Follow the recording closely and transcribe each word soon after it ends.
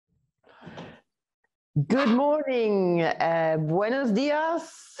Good morning, buenos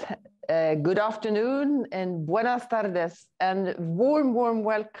dias, good afternoon, and buenas tardes, and warm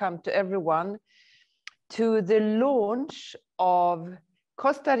welcome to everyone to the launch of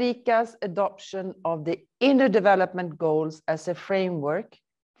Costa Rica's adoption of the Inner Development Goals as a framework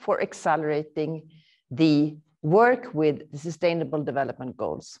for accelerating the work with the Sustainable Development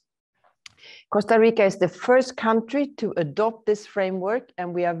Goals. Costa Rica is the first country to adopt this framework,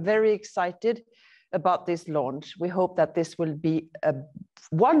 and we are very excited about this launch. We hope that this will be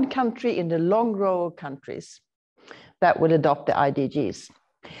one country in the long row of countries that will adopt the IDGs.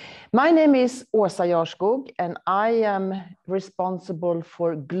 My name is Åsa Jarskog, and I am responsible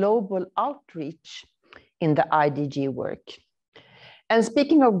for global outreach in the IDG work. And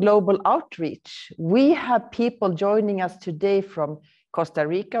speaking of global outreach, we have people joining us today from Costa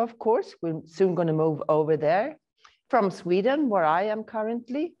Rica, of course. We're soon going to move over there. From Sweden, where I am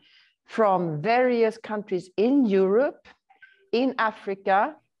currently. From various countries in Europe, in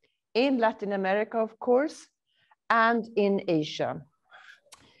Africa, in Latin America, of course, and in Asia.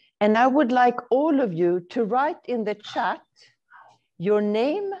 And I would like all of you to write in the chat your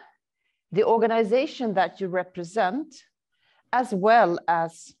name, the organization that you represent, as well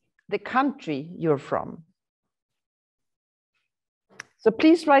as the country you're from. So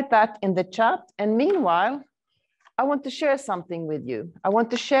please write that in the chat. And meanwhile, I want to share something with you. I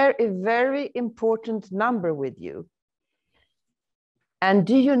want to share a very important number with you. And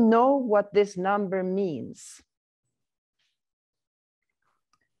do you know what this number means?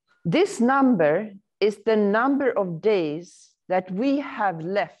 This number is the number of days that we have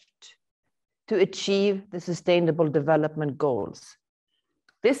left to achieve the Sustainable Development Goals.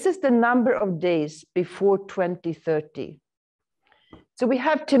 This is the number of days before 2030. So we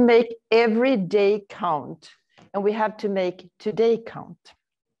have to make every day count. And we have to make today count.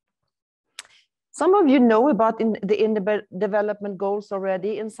 Some of you know about the development goals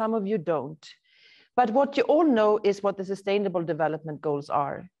already, and some of you don't. But what you all know is what the Sustainable Development Goals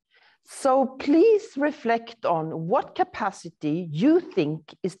are. So please reflect on what capacity you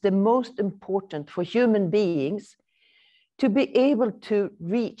think is the most important for human beings to be able to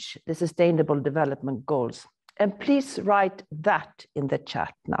reach the Sustainable Development Goals. And please write that in the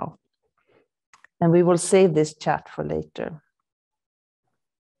chat now. And we will save this chat for later.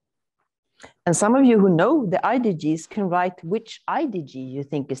 And some of you who know the IDGs can write which IDG you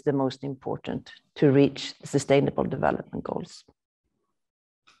think is the most important to reach the Sustainable Development Goals.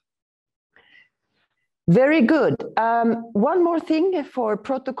 Very good. One more thing for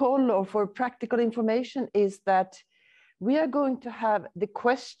protocol or for practical information is that we are going to have the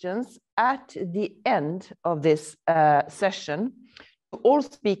questions at the end of this session. All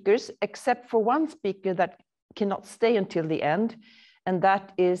speakers, except for one speaker that cannot stay until the end, and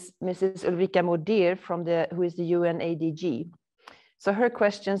that is Mrs. Ulrika Modéer who is the UN ADG. So her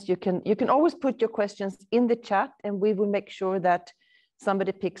questions, you can always put your questions in the chat, and we will make sure that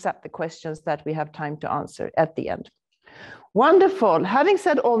somebody picks up the questions that we have time to answer at the end. Wonderful. Having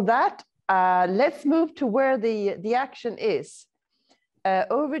said all that, let's move to where the action is.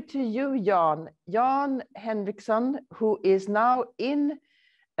 Over to you, Jan Henriksson, who is now in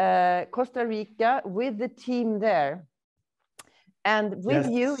Costa Rica with the team there. And with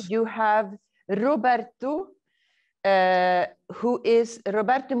you have Roberto,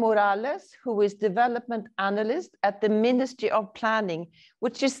 Roberto Morales, who is development analyst at the Ministry of Planning,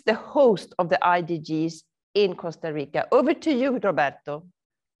 which is the host of the IDGs in Costa Rica. Over to you, Roberto.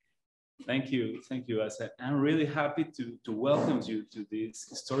 Thank you, Asa. I'm really happy to welcome you to this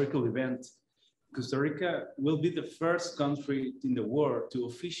historical event. Costa Rica will be the first country in the world to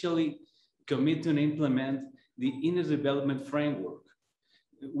officially commit and implement the Inner Development Framework.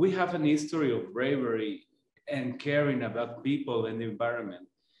 We have an history of bravery and caring about people and the environment,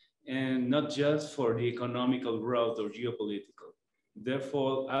 and not just for the economical growth or geopolitical.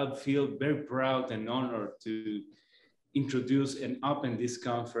 Therefore, I feel very proud and honored to introduce and open this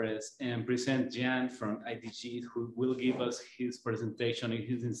conference and present Jan from IDGs, who will give us his presentation and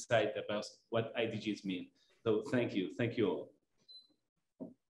his insight about what IDGs mean. So thank you all.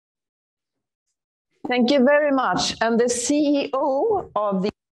 Thank you very much. And the CEO of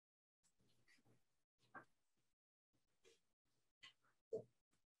the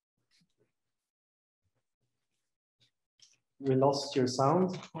We lost your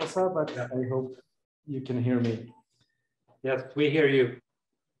sound, Åsa, but I hope you can hear me. Yes, we hear you.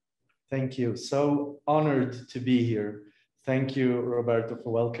 Thank you. So honored to be here. Thank you, Roberto,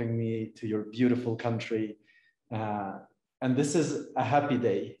 for welcoming me to your beautiful country. And this is a happy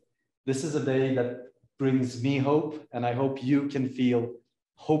day. This is a day that brings me hope, and I hope you can feel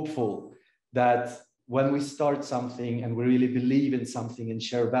hopeful that when we start something and we really believe in something and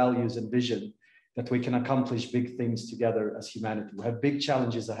share values and vision, that we can accomplish big things together as humanity. We have big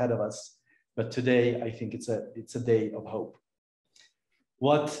challenges ahead of us, but today I think it's a day of hope.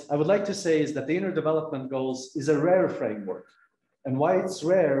 What I would like to say is that the Inner Development Goals is a rare framework. And why it's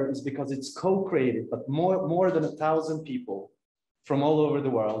rare is because it's co-created, but more than 1,000 people from all over the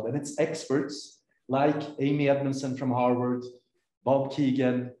world. And it's experts like Amy Edmondson from Harvard, Bob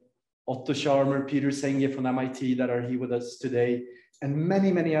Keegan, Otto Scharmer, Peter Senge from MIT that are here with us today, and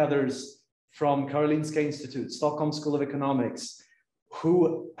many, many others from Karolinska Institute, Stockholm School of Economics,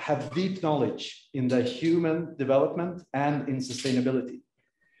 who have deep knowledge in the human development and in sustainability.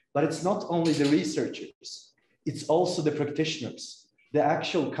 But it's not only the researchers, it's also the practitioners, the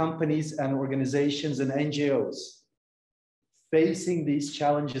actual companies and organizations and NGOs facing these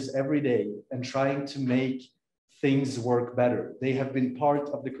challenges every day and trying to make things work better. They have been part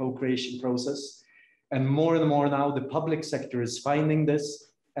of the co-creation process. And more now, the public sector is finding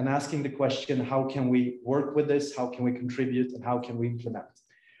this and asking the question, how can we work with this? How can we contribute? And how can we implement?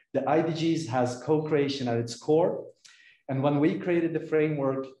 The IDGs has co-creation at its core. And when we created the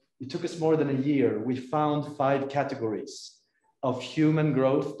framework, it took us more than a year. We found 5 categories of human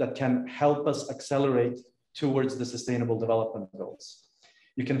growth that can help us accelerate towards the Sustainable Development Goals.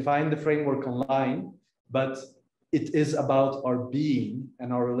 You can find the framework online, but it is about our being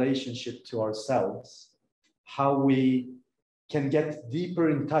and our relationship to ourselves, how we can get deeper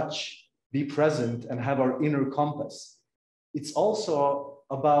in touch, be present, and have our inner compass. It's also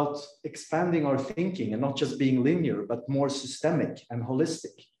about expanding our thinking and not just being linear, but more systemic and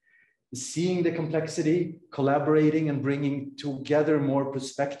holistic. Seeing the complexity, collaborating and bringing together more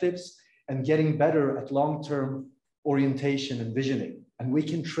perspectives and getting better at long-term orientation and visioning. And we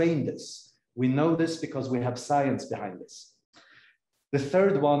can train this. We know this because we have science behind this. The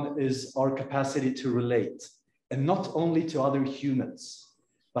third one is our capacity to relate, and not only to other humans,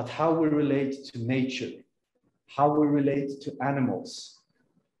 but how we relate to nature, how we relate to animals.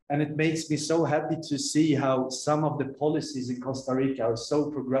 And it makes me so happy to see how some of the policies in Costa Rica are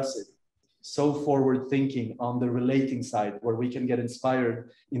so progressive, so forward thinking on the relating side, where we can get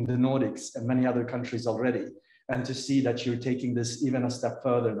inspired in the Nordics and many other countries already, and to see that you're taking this even a step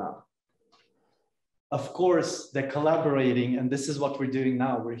further now. Of course, the collaborating, and this is what we're doing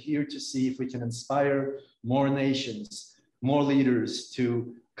now. We're here to see if we can inspire more nations, more leaders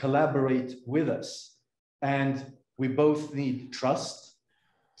to collaborate with us. And we both need trust,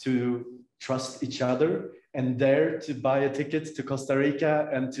 to trust each other, and dare to buy a ticket to Costa Rica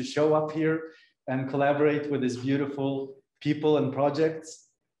and to show up here and collaborate with these beautiful people and projects.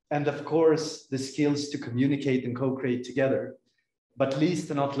 And of course, the skills to communicate and co-create together. But least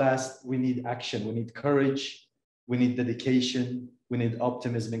and not last, we need action. We need courage. We need dedication. We need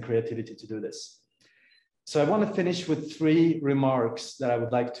optimism and creativity to do this. So I want to finish with 3 remarks that I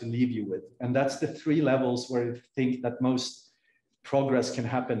would like to leave you with. And that's the 3 levels where I think that most progress can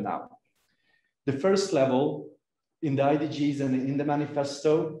happen now. The first level in the IDGs and in the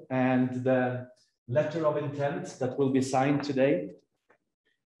manifesto and the letter of intent that will be signed today,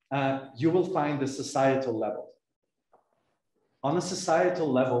 you will find the societal level. On a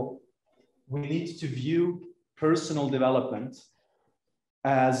societal level, we need to view personal development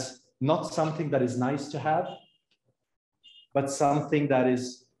as not something that is nice to have, but something that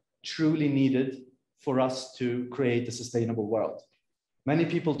is truly needed for us to create a sustainable world. Many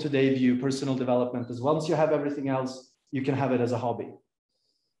people today view personal development as once you have everything else, you can have it as a hobby.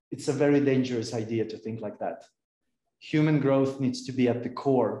 It's a very dangerous idea to think like that. Human growth needs to be at the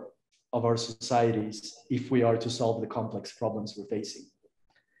core of our societies if we are to solve the complex problems we're facing.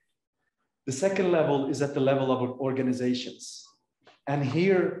 The second level is at the level of organizations. And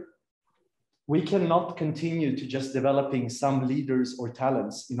here, we cannot continue to just developing some leaders or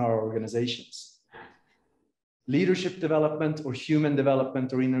talents in our organizations. Leadership development or human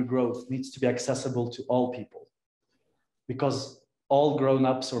development or inner growth needs to be accessible to all people, because all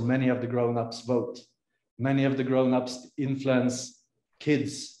grown-ups or many of the grown-ups vote. Many of the grown-ups influence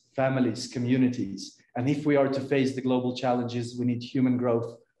kids, families, communities. And if we are to face the global challenges, we need human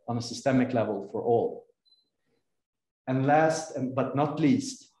growth on a systemic level for all. And last but not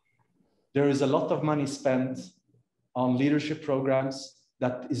least, there is a lot of money spent on leadership programs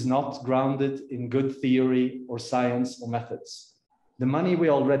that is not grounded in good theory or science or methods. The money we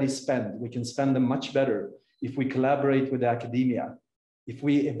already spend, we can spend them much better if we collaborate with the academia, if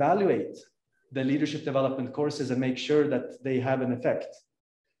we evaluate the leadership development courses and make sure that they have an effect.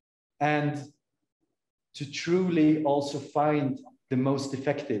 And to truly also find the most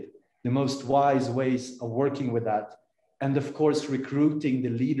effective, the most wise ways of working with that, And of course, recruiting the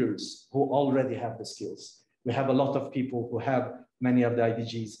leaders who already have the skills. We have a lot of people who have many of the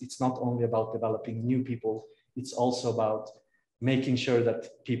IDGs. It's not only about developing new people, it's also about making sure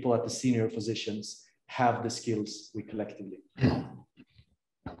that people at the senior positions have the skills we collectively.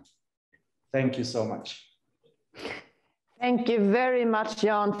 Thank you so much. Thank you very much,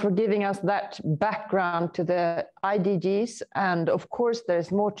 Jan, for giving us that background to the IDGs. And of course,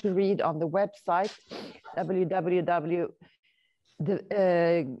 there's more to read on the website,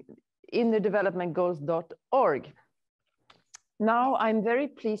 www.innerdevelopmentgoals.org. Now, I'm very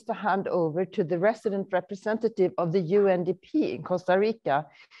pleased to hand over to the resident representative of the UNDP in Costa Rica,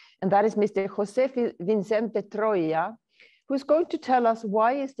 and that is Mr. José Vicente Troya, who's going to tell us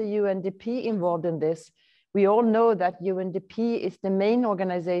why is the UNDP involved in this. We all know that UNDP is the main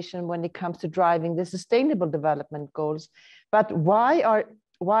organization when it comes to driving the Sustainable Development Goals, but why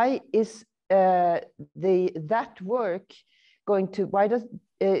is that work going to?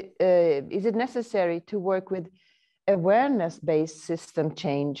 Is it necessary to work with awareness-based system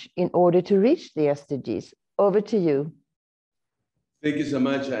change in order to reach the SDGs? Over to you. Thank you so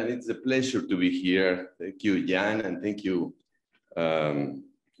much, and it's a pleasure to be here. Thank you, Jan, and thank you,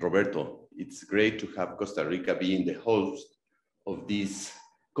 Roberto. It's great to have Costa Rica being the host of this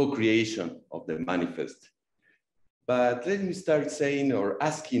co-creation of the manifest. But let me start saying or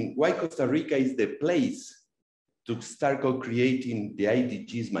asking why Costa Rica is the place to start co-creating the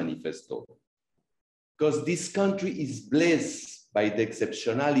IDGs manifesto. Because this country is blessed by the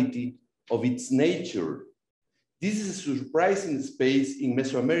exceptionality of its nature. This is a surprising space in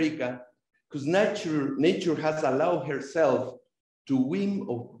Mesoamerica because nature has allowed herself to whim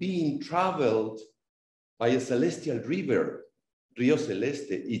of being traveled by a celestial river, Rio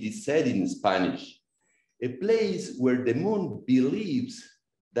Celeste, it is said in Spanish, a place where the moon believes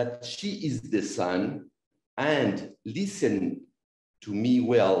that she is the sun, and listen to me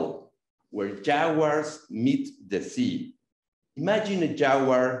well, where jaguars meet the sea. Imagine a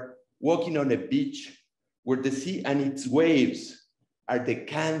jaguar walking on a beach where the sea and its waves are the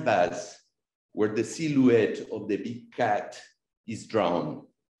canvas where the silhouette of the big cat is drawn.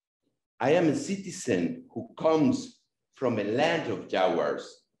 I am a citizen who comes from a land of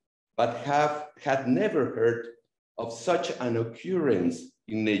jaguars, but had never heard of such an occurrence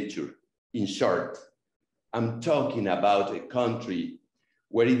in nature. In short, I'm talking about a country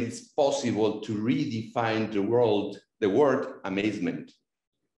where it is possible to redefine the word amazement.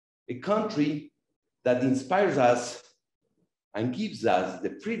 A country that inspires us and gives us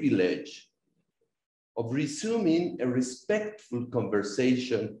the privilege of resuming a respectful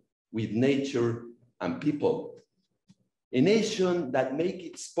conversation with nature and people. A nation that makes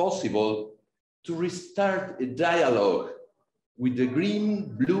it possible to restart a dialogue with the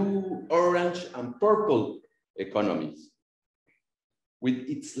green, blue, orange, and purple economies, with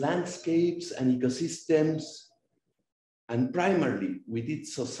its landscapes and ecosystems, and primarily with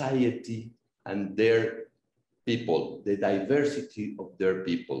its society and their people, the diversity of their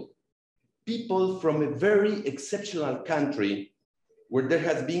people. People from a very exceptional country where there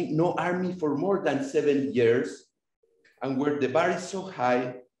has been no army for more than 7 years, and where the bar is so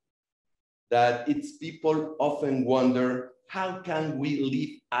high that its people often wonder, how can we live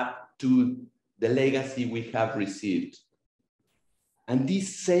up to the legacy we have received? And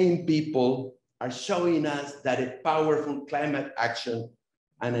these same people are showing us that a powerful climate action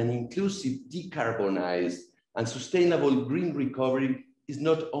and an inclusive, decarbonized, and sustainable green recovery is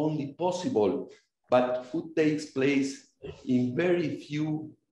not only possible, but who takes place in the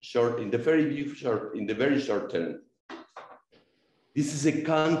very short term. This is a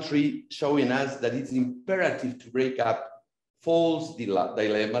country showing us that it's imperative to break up false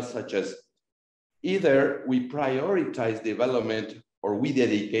dilemmas such as either we prioritize development or we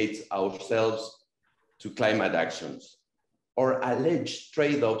dedicate ourselves to climate actions, or alleged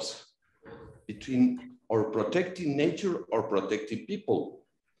trade-offs between or protecting nature or protecting people.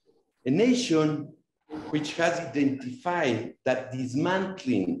 A nation which has identified that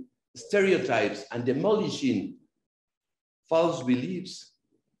dismantling stereotypes and demolishing false beliefs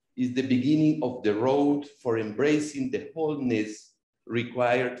is the beginning of the road for embracing the wholeness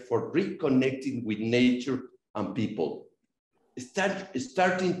required for reconnecting with nature and people.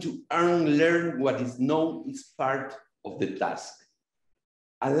 Starting to learn what is known is part of the task.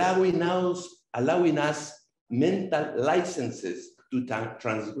 Allowing us mental licenses to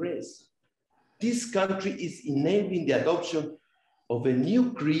transgress. This country is enabling the adoption of a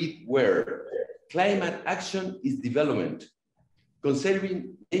new creed where climate action is development,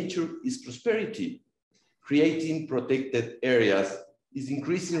 conserving nature is prosperity, creating protected areas is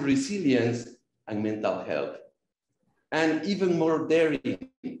increasing resilience and mental health. and even more daring.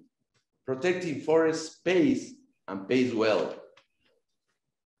 Protecting forests pays and pays well.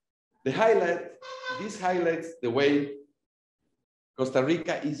 This highlights the way Costa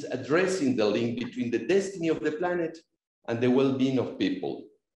Rica is addressing the link between the destiny of the planet and the well-being of people.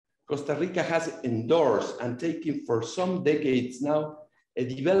 Costa Rica has endorsed and taken for some decades now a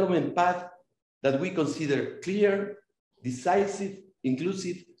development path that we consider clear, decisive,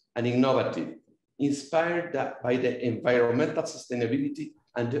 inclusive, and innovative, inspired by the environmental sustainability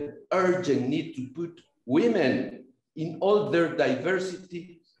and the urgent need to put women in all their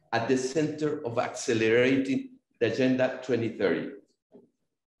diversity at the center of accelerating the Agenda 2030.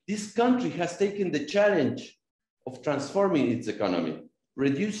 This country has taken the challenge of transforming its economy,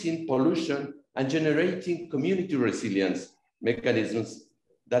 reducing pollution and generating community resilience mechanisms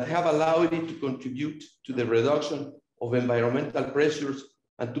that have allowed it to contribute to the reduction of environmental pressures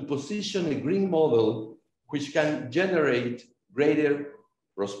and to position a green model which can generate greater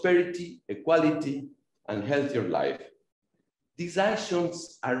prosperity, equality, and healthier life. These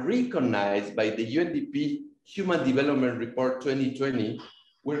actions are recognized by the UNDP Human Development Report 2020,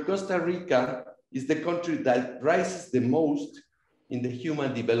 where Costa Rica is the country that rises the most in the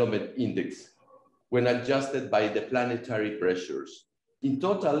Human Development Index when adjusted by the planetary pressures. In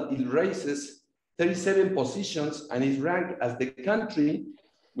total, it raises 37 positions and is ranked as the country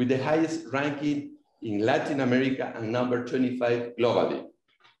with the highest ranking in Latin America and number 25 globally.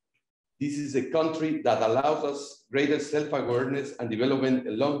 This is a country that allows us greater self-awareness and developing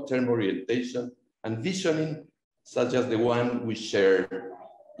a long-term orientation and visioning, such as the one we shared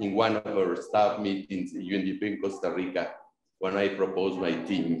in one of our staff meetings in UNDP in Costa Rica, when I proposed my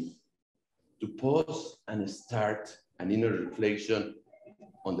team to pause and start an inner reflection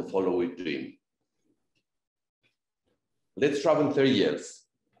on the following dream. Let's travel 30 years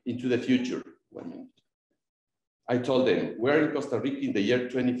into the future. 1 minute. I told them, we're in Costa Rica in the year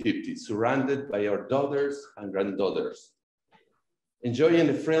 2050, surrounded by our daughters and granddaughters, enjoying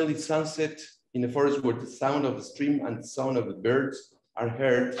a friendly sunset in a forest where the sound of the stream and the sound of the birds are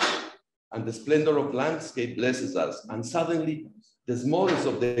heard, and the splendor of landscape blesses us. And suddenly, the smallest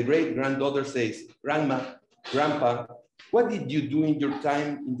of the great-granddaughter says, Grandma, Grandpa, what did you do in your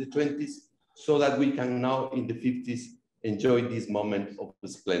time in the 20s so that we can now in the 50s enjoy this moment of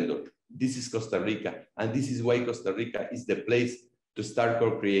splendor? This is Costa Rica, and this is why Costa Rica is the place to start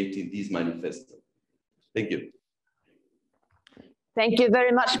co-creating this manifesto. Thank you. Thank you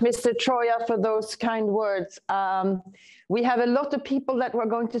very much, Mr. Troya, for those kind words. We have a lot of people that we're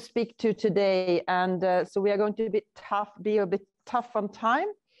going to speak to today, and so we are going to be a bit tough on time.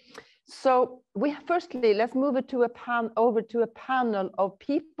 So firstly, let's move it to over to a panel of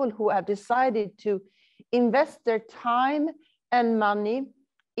people who have decided to invest their time and money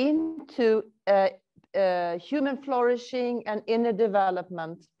into human flourishing and inner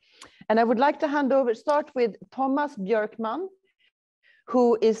development. And I would like to start with Thomas Björkman,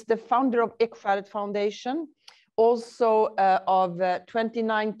 who is the founder of Ekfärd Foundation, also of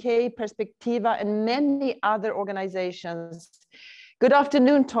 29K Perspectiva and many other organizations. Good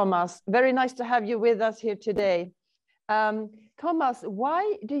afternoon, Thomas. Very nice to have you with us here today. Thomas,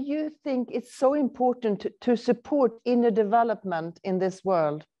 why do you think it's so important to support inner development in this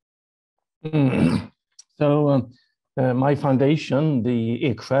world? So my foundation, the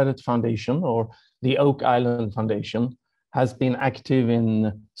Ekfärd Foundation, or the Oak Island Foundation, has been active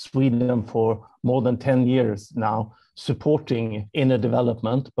in Sweden for more than 10 years now, supporting inner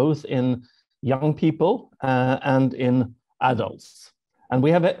development, both in young people and in adults. And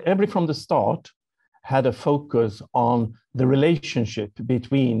we have, from the start, had a focus on the relationship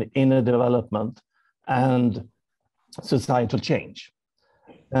between inner development and societal change.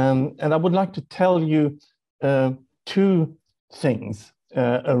 And I would like to tell you two things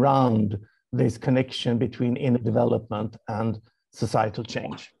around this connection between inner development and societal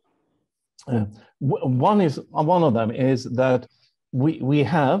change. One of them is that we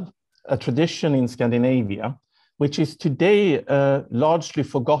have a tradition in Scandinavia, which is today largely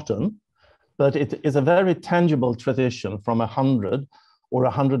forgotten, but it is a very tangible tradition from 100 or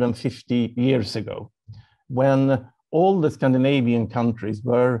 150 years ago, when all the Scandinavian countries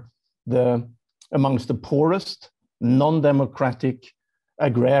were amongst the poorest, non-democratic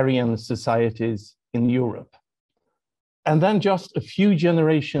agrarian societies in Europe. And then just a few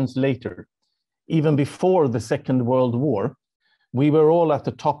generations later, even before the Second World War, we were all at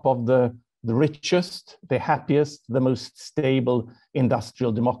the top of the richest, the happiest, the most stable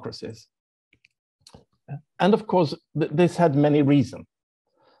industrial democracies. And of course, this had many reasons.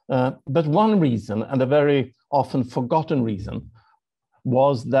 But one reason, and a very often forgotten reason,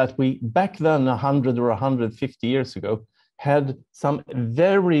 was that we, back then, 100 or 150 years ago, had some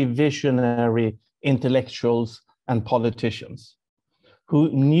very visionary intellectuals and politicians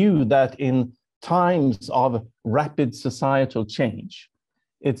who knew that in times of rapid societal change,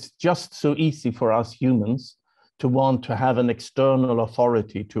 it's just so easy for us humans to want to have an external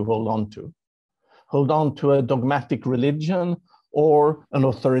authority to hold on to a dogmatic religion or an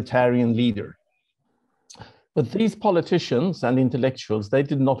authoritarian leader. But these politicians and intellectuals, they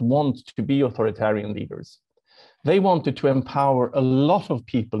did not want to be authoritarian leaders. They wanted to empower a lot of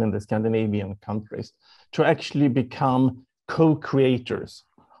people in the Scandinavian countries to actually become co-creators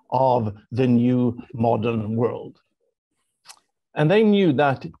of the new modern world. And they knew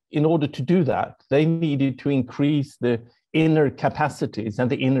that in order to do that, they needed to increase the inner capacities and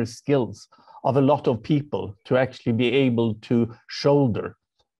the inner skills of a lot of people to actually be able to shoulder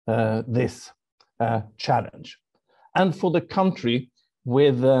this challenge. And for the country,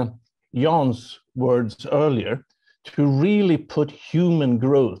 with Jan's words earlier, to really put human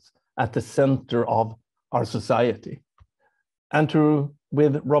growth at the center of our society. And to,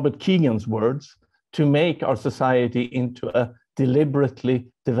 with Robert Keegan's words, to make our society into a deliberately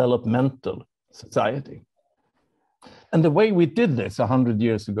developmental society. And the way we did this 100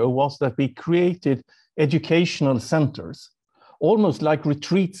 years ago was that we created educational centers, almost like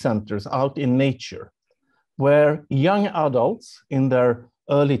retreat centers out in nature, where young adults in their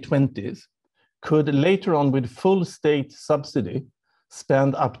early 20s could later on, with full state subsidy,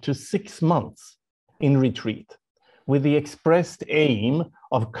 spend up to 6 months in retreat with the expressed aim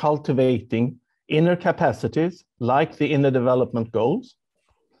of cultivating inner capacities like the inner development goals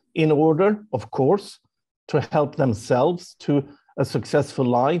in order, of course, to help themselves to a successful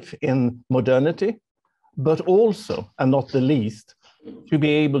life in modernity, but also, and not the least, to be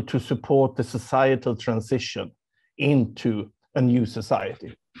able to support the societal transition into a new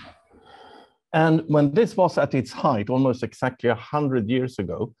society. And when this was at its height, almost exactly 100 years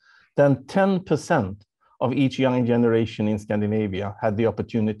ago, then 10% of each young generation in Scandinavia had the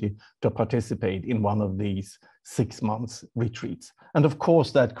opportunity to participate in one of these 6 months retreats. And of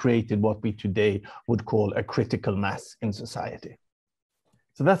course, that created what we today would call a critical mass in society.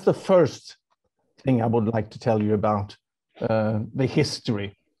 So that's the first thing I would like to tell you about the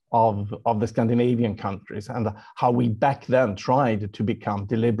history of the Scandinavian countries and how we back then tried to become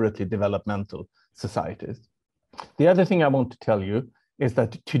deliberately developmental societies. The other thing I want to tell you is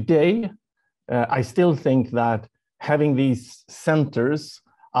that today, I still think that having these centers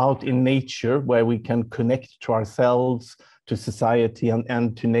out in nature where we can connect to ourselves, to society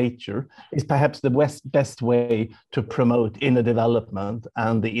and to nature is perhaps the best way to promote inner development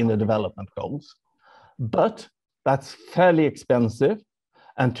and the inner development goals. But that's fairly expensive.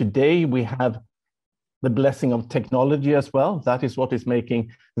 And today we have the blessing of technology as well. That is what is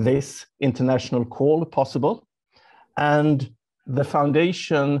making this international call possible. And the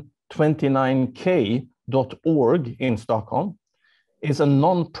foundation 29k.org in Stockholm is a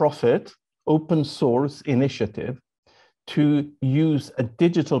non-profit open source initiative to use a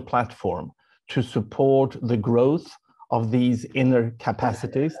digital platform to support the growth of these inner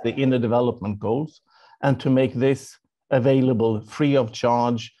capacities, the inner development goals, and to make this available free of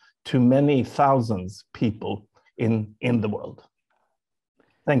charge to many thousands people in the world.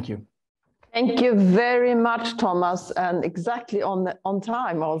 Thank you. Thank you very much, Thomas, and exactly on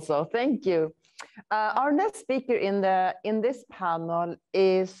time also. Thank you. Our next speaker in this panel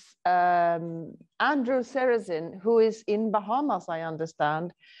is Andrew Serezin, who is in Bahamas, I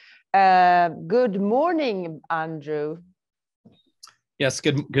understand. Good morning, Andrew. Yes,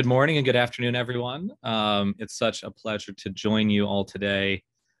 good morning and good afternoon, everyone. It's such a pleasure to join you all today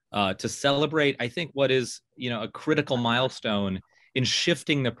to celebrate, I think, what is a critical milestone in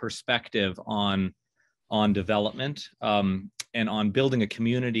shifting the perspective on development and on building a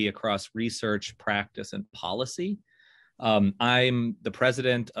community across research, practice, and policy. I'm the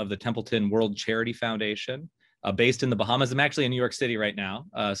president of the Templeton World Charity Foundation, based in the Bahamas. I'm actually in New York City right now,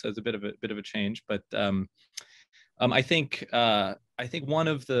 so it's a bit of a change. But I think one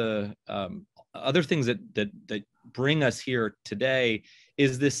of the other things that bring us here today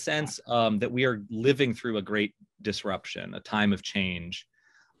is this sense that we are living through a great disruption, a time of change,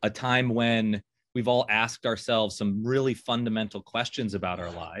 a time when we've all asked ourselves some really fundamental questions about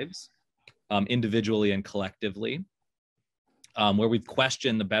our lives, individually and collectively, where we've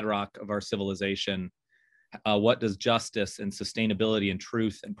questioned the bedrock of our civilization. What does justice and sustainability and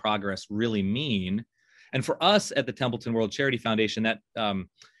truth and progress really mean? And for us at the Templeton World Charity Foundation, that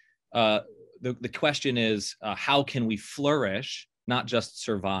the question is, how can we flourish, not just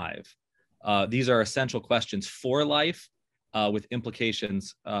survive? These are essential questions for life, with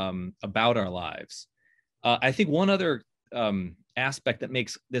implications about our lives. I think one other aspect that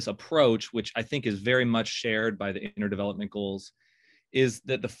makes this approach, which I think is very much shared by the Inner Development Goals, is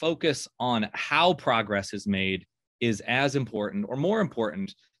that the focus on how progress is made is as important or more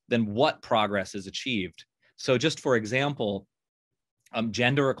important than what progress is achieved. So just for example,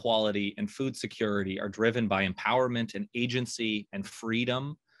 gender equality and food security are driven by empowerment and agency and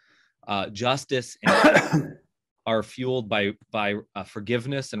freedom. Justice and are fueled by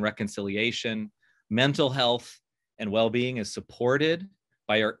forgiveness and reconciliation. Mental health and well-being is supported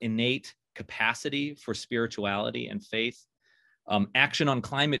by our innate capacity for spirituality and faith. Action on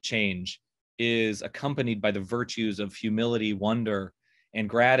climate change is accompanied by the virtues of humility, wonder, and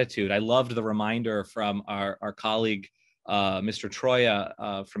gratitude. I loved the reminder from our colleague, Mr.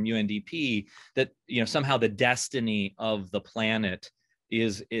 Troya from UNDP, that somehow the destiny of the planet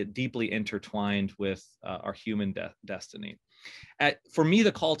is deeply intertwined with our human destiny. For me,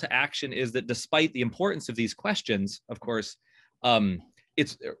 the call to action is that despite the importance of these questions, of course,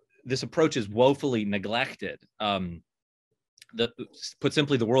 this approach is woefully neglected. Put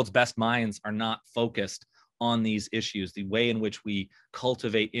simply, the world's best minds are not focused on these issues, the way in which we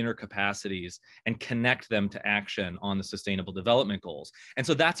cultivate inner capacities and connect them to action on the Sustainable Development Goals. And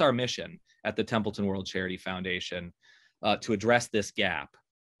so that's our mission at the Templeton World Charity Foundation, to address this gap,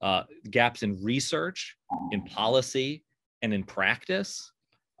 gaps in research, in policy, and in practice.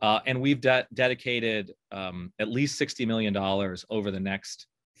 And we've dedicated at least $60 million over the next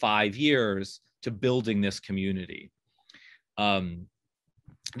 5 years to building this community.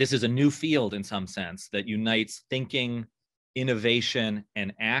 This is a new field in some sense that unites thinking, innovation,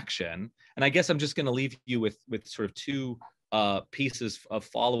 and action. And I guess I'm just going to leave you with sort of two pieces of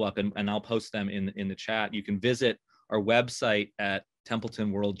follow-up, and I'll post them in the chat. You can visit our website at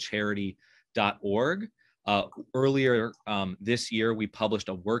templetonworldcharity.org. Earlier this year, we published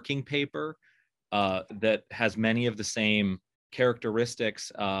a working paper that has many of the same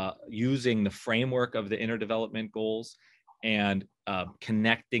characteristics using the framework of the Inner Development Goals and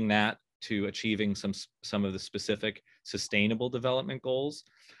connecting that to achieving some of the specific Sustainable Development Goals.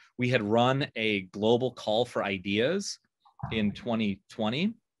 We had run a global call for ideas in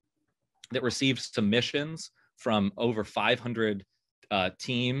 2020 that received submissions from over 500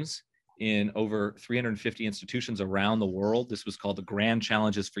 teams in over 350 institutions around the world. This was called the Grand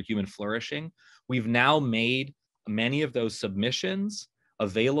Challenges for Human Flourishing. We've now made many of those submissions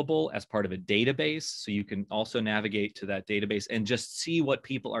available as part of a database, so you can also navigate to that database and just see what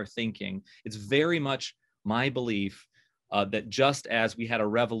people are thinking. It's very much my belief that just as we had a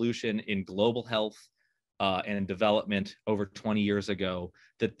revolution in global health and development over 20 years ago,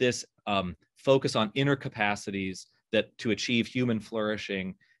 that this focus on inner capacities that to achieve human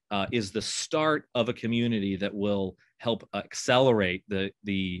flourishing is the start of a community that will help accelerate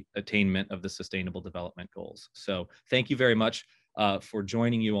the attainment of the Sustainable Development Goals. So thank you very much for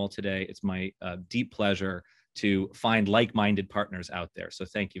joining you all today. It's my deep pleasure to find like-minded partners out there. So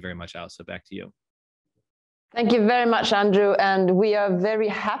thank you very much, Elsa. Back to you. Thank you very much, Andrew. And we are very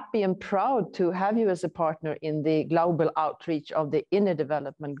happy and proud to have you as a partner in the global outreach of the Inner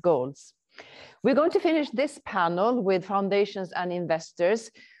Development Goals. We're going to finish this panel with foundations and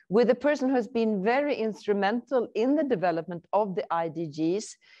investors with a person who has been very instrumental in the development of the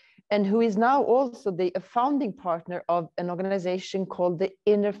IDGs and who is now also the founding partner of an organization called the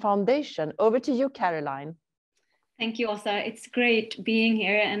Inner Foundation. Over to you, Caroline. Thank you, Åsa. It's great being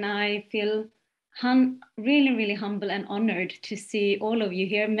here, and I feel really, really humble and honored to see all of you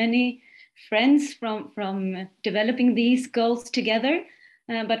here. Many friends from developing these goals together,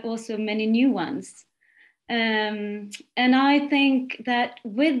 but also many new ones. And I think that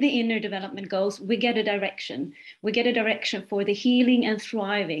with the Inner Development Goals, we get a direction. We get a direction for the healing and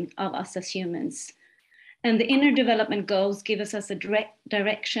thriving of us as humans. And the Inner Development Goals give us a direct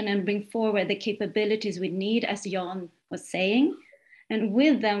direction and bring forward the capabilities we need, as Jan was saying. And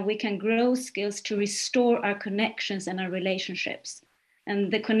with them, we can grow skills to restore our connections and our relationships, and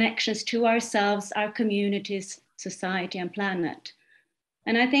the connections to ourselves, our communities, society, and planet.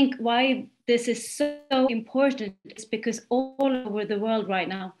 And I think why this is so important is because all over the world right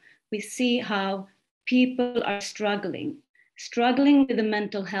now, we see how people are struggling with the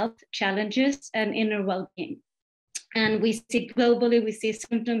mental health challenges and inner well-being. And we see globally, we see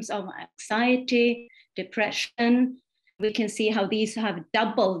symptoms of anxiety, depression. We can see how these have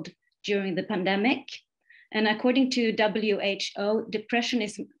doubled during the pandemic. And according to WHO, depression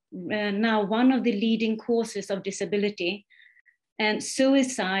is now one of the leading causes of disability. And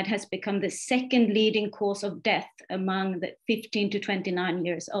suicide has become the second leading cause of death among the 15 to 29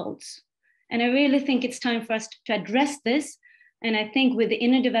 years olds. And I really think it's time for us to address this. And I think with the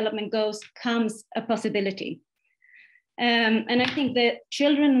Inner Development Goals comes a possibility. And I think the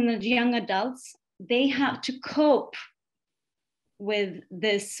children and the young adults, they have to cope with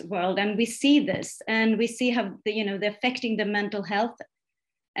this world, and we see this, and we see how they're affecting the mental health,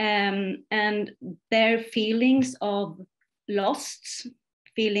 and their feelings of lost,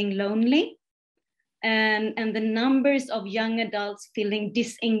 feeling lonely, and the numbers of young adults feeling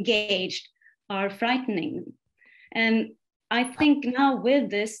disengaged are frightening. And I think now with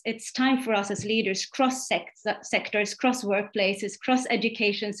this, it's time for us as leaders, cross sectors, cross workplaces, cross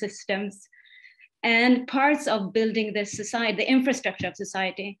education systems, and parts of building the society, the infrastructure of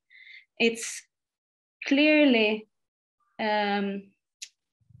society. It's clearly now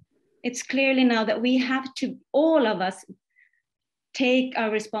that we have to, all of us, take our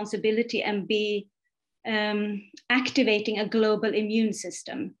responsibility and be activating a global immune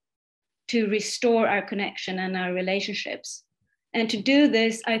system to restore our connection and our relationships. And to do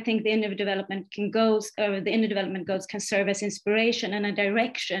this, I think the Inner Development Goals can serve as inspiration and a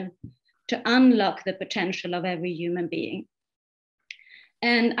direction to unlock the potential of every human being.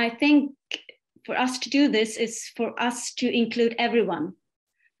 And I think for us to do this is for us to include everyone,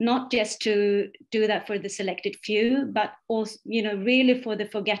 not just to do that for the selected few, but also, really for the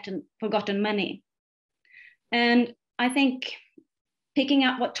forgotten many. And I think picking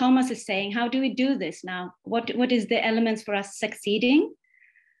up what Thomas is saying, how do we do this now? What is the elements for us succeeding?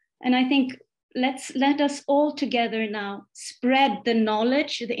 And I think let us all together now spread the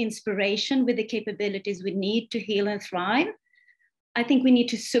knowledge, the inspiration with the capabilities we need to heal and thrive. I think we need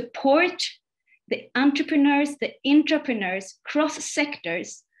to support the entrepreneurs, the intrapreneurs, cross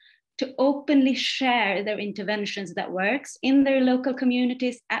sectors to openly share their interventions that works in their local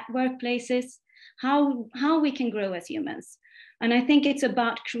communities, at workplaces, how we can grow as humans. And I think it's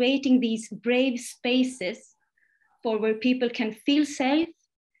about creating these brave spaces for where people can feel safe,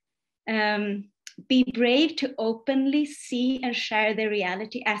 be brave to openly see and share their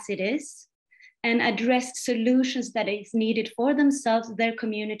reality as it is, and address solutions that is needed for themselves, their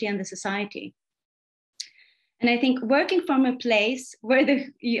community, and the society. And I think working from a place where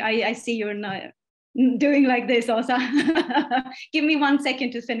I see you're not doing like this also. Give me 1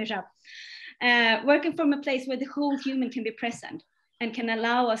 second to finish up. Working from a place where the whole human can be present and can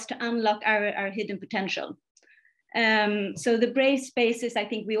allow us to unlock our hidden potential. So the brave spaces I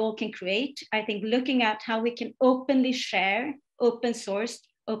think we all can create. I think looking at how we can openly share, open source,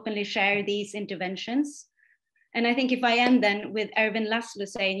 openly share these interventions. And I think if I end then with Erwin Laszlo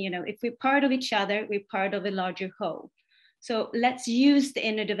saying, if we're part of each other, we're part of a larger whole. So let's use the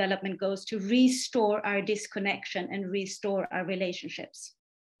Inner Development Goals to restore our disconnection and restore our relationships.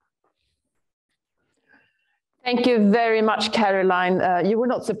 Thank you very much, Caroline. You were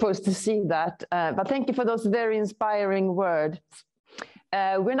not supposed to see that, but thank you for those very inspiring words.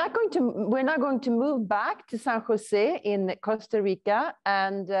 We're now going to move back to San Jose in Costa Rica,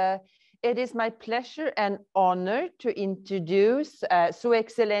 and it is my pleasure and honor to introduce Su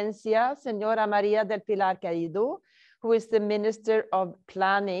Excelencia, Señora Maria del Pilar Garrido, who is the Minister of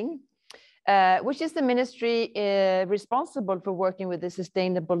Planning, which is the ministry responsible for working with the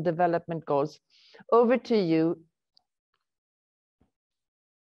Sustainable Development Goals. Over to you.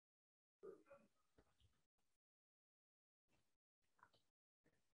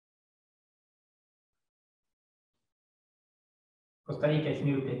 Costa Rica is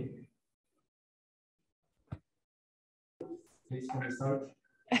muted. Please, can we start?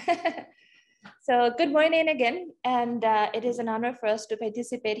 So good morning again, and it is an honor for us to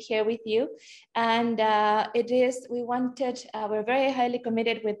participate here with you. And we're very highly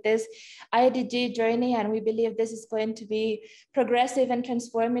committed with this IDG journey, and we believe this is going to be progressive and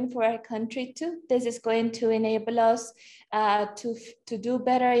transforming for our country too. This is going to enable us to do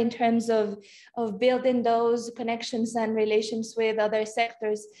better in terms of building those connections and relations with other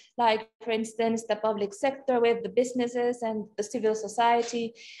sectors, like for instance, the public sector with the businesses and the civil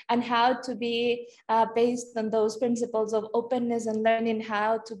society, and how to be based on those principles of openness and learning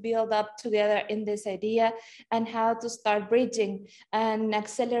how to build up together in this idea, and how to start bridging and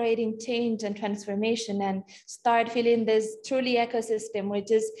accelerating change and transformation, and start feeling this truly ecosystem,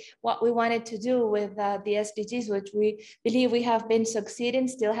 which is what we wanted to do with the SDGs, which we believe we have been succeeding,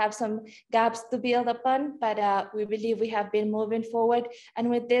 still have some gaps to build upon, but we believe we have been moving forward. And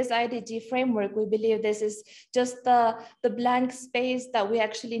with this IDG framework, we believe this is just the blank space that we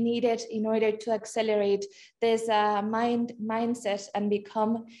actually needed in order to accelerate this mindset and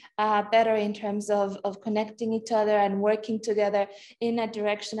become better in terms of connecting each other and working together in a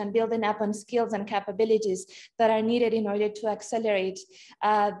direction and building up on skills and capabilities that are needed in order to accelerate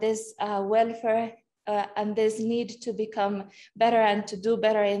this welfare and this need to become better and to do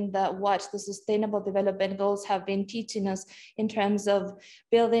better in what the Sustainable Development Goals have been teaching us in terms of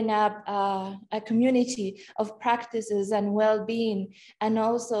building up a community of practices and well-being, and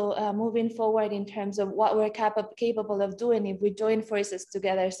also moving forward in terms of what we're capable of doing if we join forces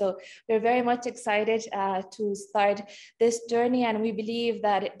together. So we're very much excited to start this journey, and we believe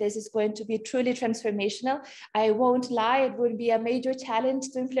that this is going to be truly transformational. I won't lie, it would be a major challenge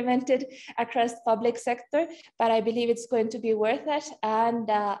to implement it across the public sector, but I believe it's going to be worth it. And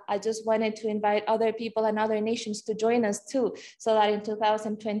I just wanted to invite other people and other nations to join us too, so that in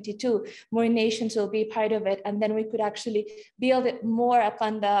 2022, more nations will be part of it. And then we could actually build it more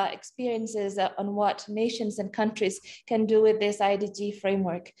upon the experiences on what nations and countries can do with this IDG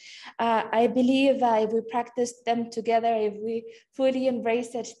framework. I believe if we practice them together, if we fully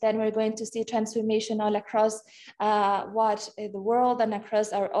embrace it, then we're going to see transformation all across the world and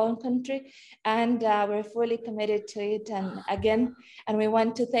across our own country. And we're fully committed to it. And we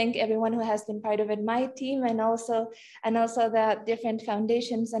want to thank everyone who has been part of it, my team, and also the different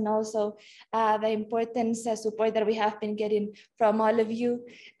foundations, and also the important support that we have been getting from all of you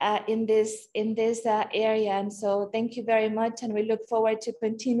in this area. And so thank you very much, and we look forward to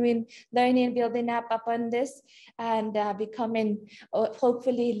continuing learning, building up upon this, and becoming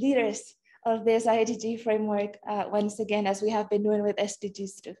hopefully leaders of this IDG framework once again, as we have been doing with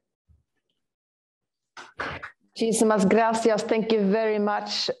SDGs too. Muchísimas gracias. Thank you very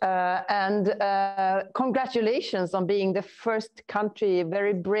much. And congratulations on being the first country,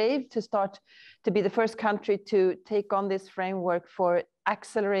 very brave to be the first country to take on this framework for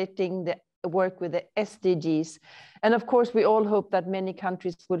accelerating the work with the SDGs. And of course, we all hope that many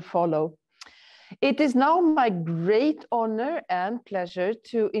countries will follow. It is now my great honor and pleasure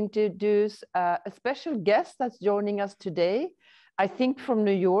to introduce a special guest that's joining us today, I think from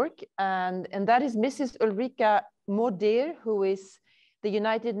New York, and that is Mrs. Ulrika Modéer, who is the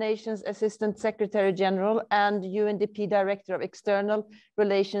United Nations Assistant Secretary General and UNDP Director of External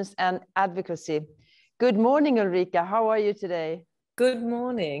Relations and Advocacy. Good morning, Ulrika. How are you today? Good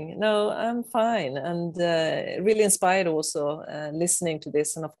morning. No, I'm fine, and really inspired also listening to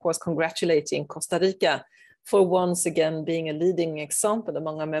this, and of course congratulating Costa Rica for once again being a leading example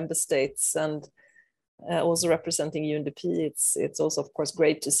among our member states, and also representing UNDP. It's also of course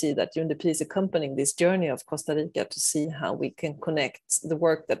great to see that UNDP is accompanying this journey of Costa Rica to see how we can connect the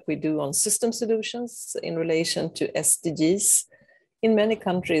work that we do on system solutions in relation to SDGs. In many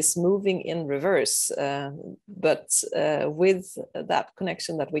countries moving in reverse, but with that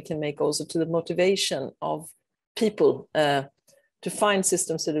connection that we can make also to the motivation of people to find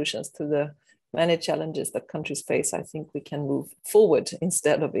system solutions to the many challenges that countries face, I think we can move forward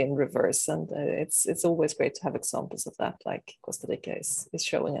instead of in reverse. And it's always great to have examples of that, like Costa Rica is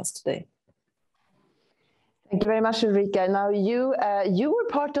showing us today. Thank you very much, Ulrika. Now, you were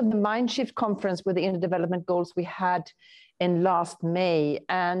part of the Mindshift conference with the Interdevelopment Goals we had in last May,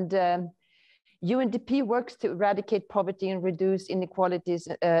 and UNDP works to eradicate poverty and reduce inequalities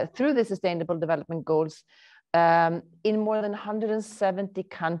through the Sustainable Development Goals in more than 170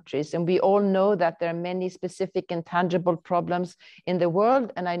 countries. And we all know that there are many specific and tangible problems in the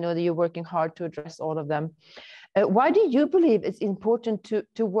world, and I know that you're working hard to address all of them. Why do you believe it's important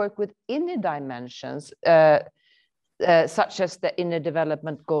to work with inner dimensions, such as the inner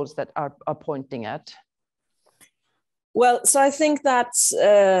development goals that are pointing at? Well, so I think that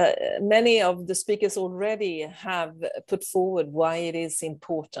many of the speakers already have put forward why it is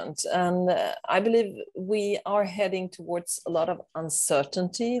important. And I believe we are heading towards a lot of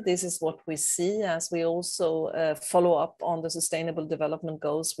uncertainty. This is what we see as we also follow up on the Sustainable Development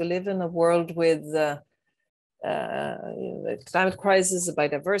Goals. We live in a world with climate crisis, a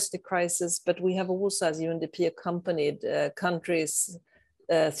biodiversity crisis, but we have also, as UNDP, accompanied countries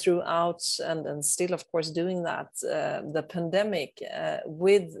throughout, and still of course doing that, the pandemic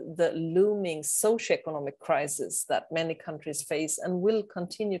with the looming socioeconomic crisis that many countries face and will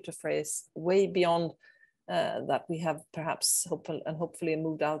continue to face way beyond that we have perhaps hopefully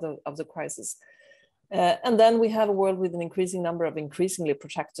moved out of the crisis. And then we have a world with an increasing number of increasingly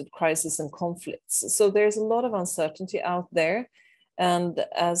protracted crises and conflicts. So there's a lot of uncertainty out there. And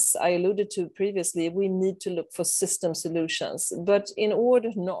as I alluded to previously, we need to look for system solutions. But in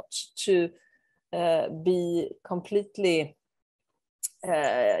order not to be completely,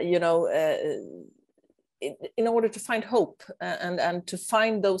 in order to find hope and to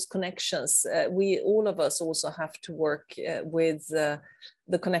find those connections, all of us also have to work with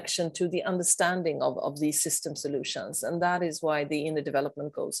the connection to the understanding of these system solutions. And that is why the inner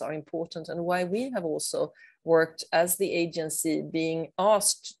development goals are important, and why we have also worked as the agency being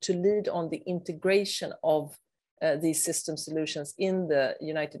asked to lead on the integration of these system solutions in the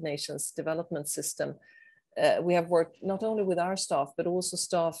United Nations development system. We have worked not only with our staff, but also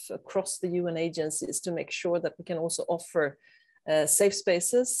staff across the UN agencies to make sure that we can also offer safe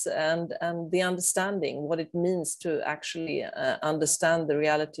spaces and the understanding what it means to actually understand the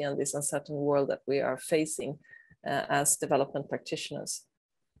reality and this uncertain world that we are facing as development practitioners.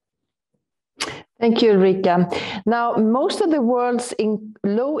 Thank you, Ulrika. Now, most of the world's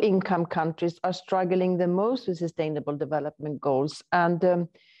low-income countries are struggling the most with sustainable development goals. And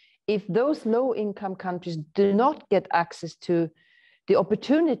if those low-income countries do not get access to the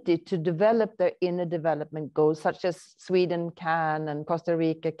opportunity to develop their inner development goals, such as Sweden can and Costa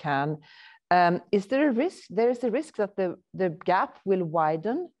Rica can, is there a risk? There is a risk that the gap will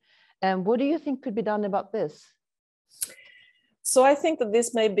widen. And what do you think could be done about this? So I think that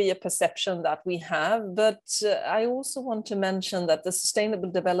this may be a perception that we have, but I also want to mention that the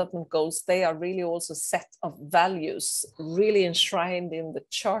Sustainable Development Goals, they are really also a set of values, really enshrined in the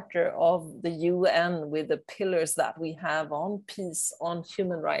Charter of the UN with the pillars that we have on peace, on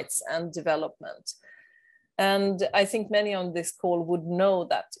human rights and development. And I think many on this call would know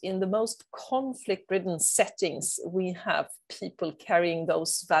that in the most conflict-ridden settings, we have people carrying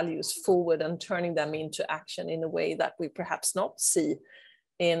those values forward and turning them into action in a way that we perhaps not see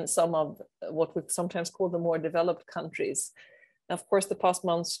in some of what we sometimes call the more developed countries. Of course, the past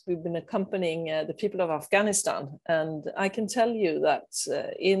months, we've been accompanying the people of Afghanistan. And I can tell you that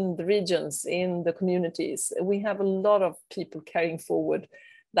in the regions, in the communities, we have a lot of people carrying forward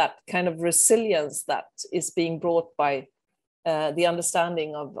that kind of resilience that is being brought by the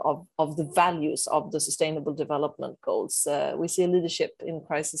understanding of the values of the Sustainable Development Goals. We see leadership in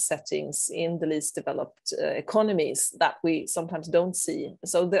crisis settings in the least developed economies that we sometimes don't see.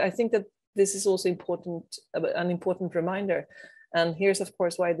 So I think that this is also important, an important reminder. And here's, of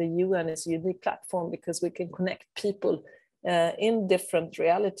course, why the UN is a unique platform, because we can connect people in different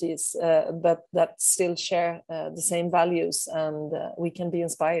realities, but that still share the same values, and we can be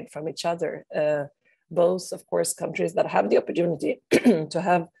inspired from each other. Both, of course, countries that have the opportunity to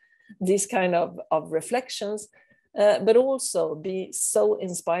have these kind of reflections, but also be so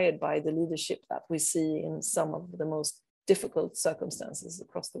inspired by the leadership that we see in some of the most difficult circumstances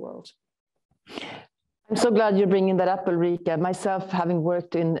across the world. I'm so glad you're bringing that up, Ulrika. Myself, having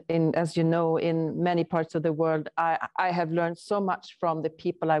worked in as you know, in many parts of the world, I have learned so much from the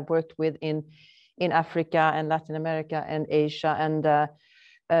people I've worked with in Africa and Latin America and Asia.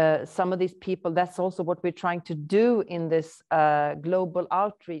 And some of these people, that's also what we're trying to do in this global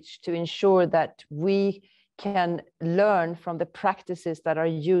outreach, to ensure that we can learn from the practices that are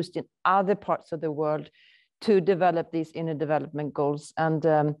used in other parts of the world to develop these inner development goals.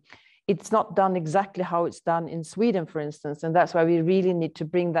 And it's not done exactly how it's done in Sweden, for instance. And that's why we really need to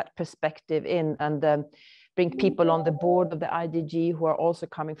bring that perspective in and bring people on the board of the IDG who are also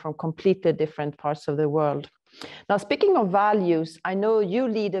coming from completely different parts of the world. Now, speaking of values, I know you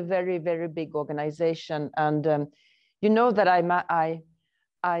lead a very, very big organization. And you know that I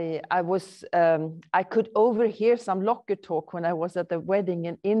could overhear some locker talk when I was at the wedding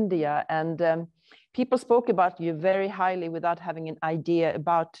in India. And people spoke about you very highly without having an idea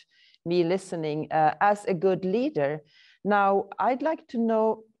about me listening as a good leader. Now, I'd like to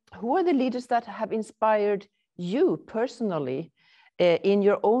know, who are the leaders that have inspired you personally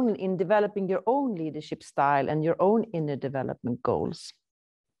in developing your own leadership style and your own inner development goals?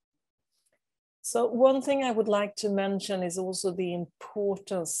 So one thing I would like to mention is also the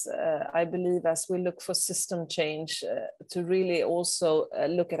importance, I believe, as we look for system change, to really also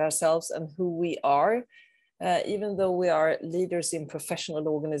look at ourselves and who we are. Even though we are leaders in professional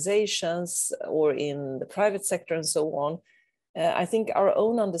organizations or in the private sector and so on, I think our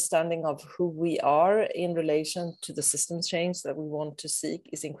own understanding of who we are in relation to the systems change that we want to seek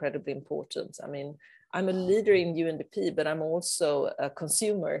is incredibly important. I mean, I'm a leader in UNDP, but I'm also a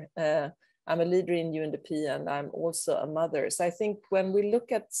consumer. I'm a leader in UNDP and I'm also a mother. So I think when we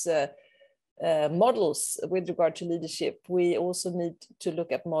look at models with regard to leadership, we also need to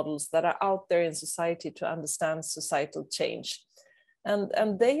look at models that are out there in society to understand societal change.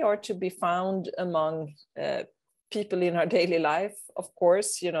 And they are to be found among people in our daily life, of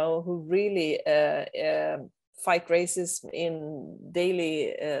course, you know, who really fight racism in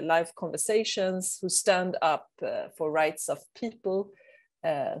daily life conversations, who stand up for rights of people,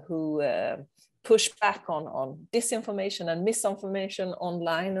 who push back on disinformation and misinformation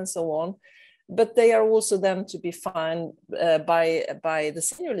online and so on. But they are also then to be found by the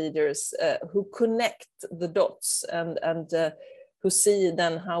senior leaders who connect the dots and who see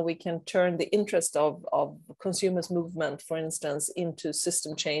then how we can turn the interest of consumers movement, for instance, into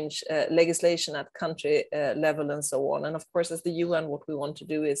system change legislation at country level and so on. And of course, as the UN, what we want to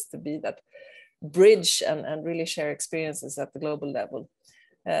do is to be that bridge and really share experiences at the global level.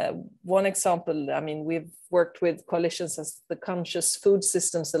 One example, I mean, we've worked with coalitions as the Conscious Food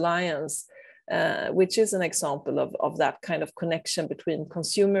Systems Alliance, which is an example of that kind of connection between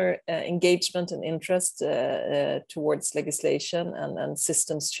consumer engagement and interest towards legislation and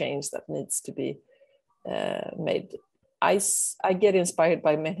systems change that needs to be made. I get inspired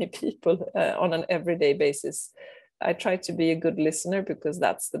by many people on an everyday basis. I try to be a good listener because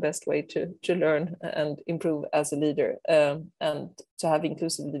that's the best way to learn and improve as a leader. And to have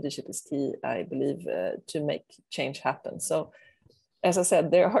inclusive leadership is key, I believe, to make change happen. So, as I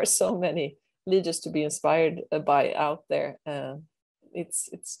said, there are so many leaders to be inspired by out there.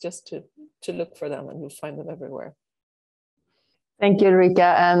 It's just to look for them, and you'll find them everywhere. Thank you, Ulrika,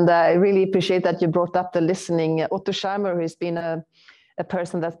 and I really appreciate that you brought up the listening. Otto Scheimer, who's been a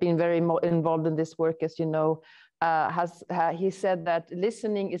person that's been very involved in this work, as you know, he said that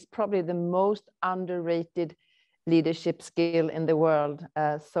listening is probably the most underrated leadership skill in the world.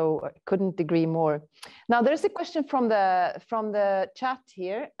 So I couldn't agree more. Now there's a question from the chat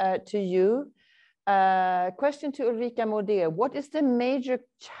here to you. Question to Ulrika Modéer. What is the major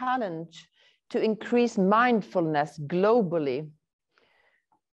challenge to increase mindfulness globally?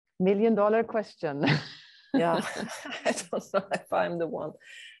 $1 million question. Yeah, I don't know if I'm the one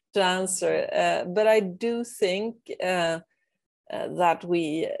to answer, but I do think that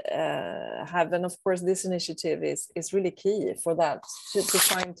we have, and of course this initiative is really key for that, to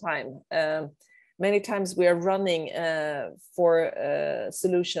find time. Many times we are running for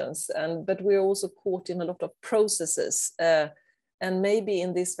solutions, but we're also caught in a lot of processes. And maybe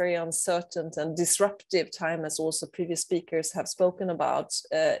in this very uncertain and disruptive time, as also previous speakers have spoken about,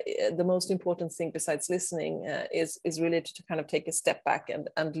 the most important thing besides listening is really to kind of take a step back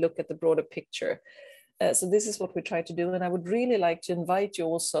and look at the broader picture. So this is what we try to do. And I would really like to invite you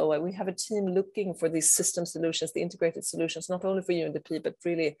also, we have a team looking for these system solutions, the integrated solutions, not only for UNDP, but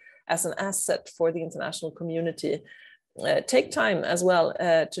really as an asset for the international community. Take time as well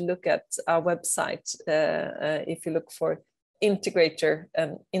to look at our website. If you look for integrator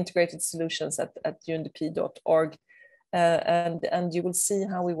and integrated solutions at undp.org. And you will see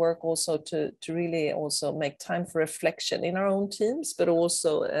how we work also to really also make time for reflection in our own teams, but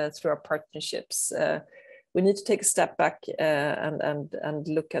also through our partnerships. We need to take a step back and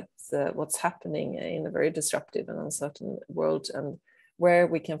look at what's happening in a very disruptive and uncertain world, and where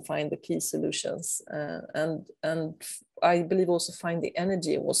we can find the key solutions. And I believe also find the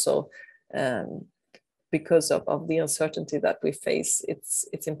energy also, because of the uncertainty that we face.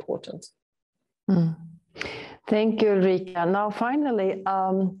 It's important. Thank you, Ulrika. Now, finally,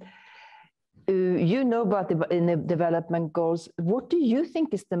 you know about the development goals. What do you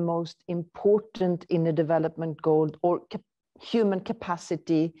think is the most important in the development goal or human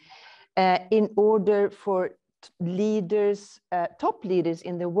capacity in order for leaders, top leaders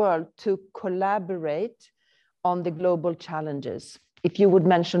in the world to collaborate on the global challenges? If you would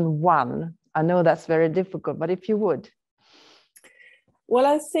mention one. I know that's very difficult, but if you would. Well,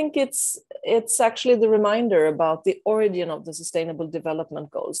 I think it's actually the reminder about the origin of the Sustainable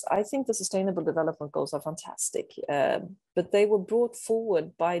Development Goals. I think the Sustainable Development Goals are fantastic, but they were brought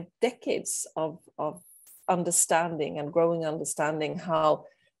forward by decades of understanding and growing understanding how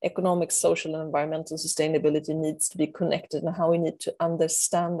economic, social, and environmental sustainability needs to be connected, and how we need to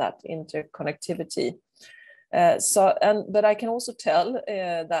understand that interconnectivity. But I can also tell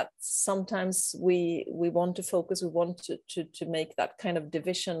that sometimes we want to focus, we want to make that kind of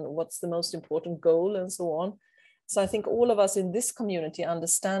division, what's the most important goal and so on. So I think all of us in this community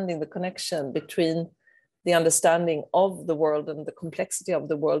understanding the connection between the understanding of the world and the complexity of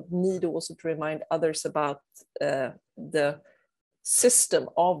the world need also to remind others about the system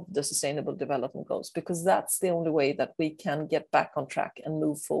of the Sustainable Development Goals, because that's the only way that we can get back on track and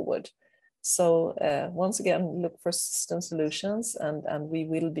move forward. So once again, look for system solutions, and we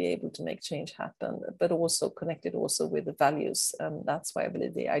will be able to make change happen, but also connected also with the values. And that's why I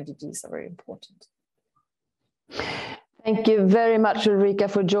believe the IDGs are very important. Thank you very much, Ulrika,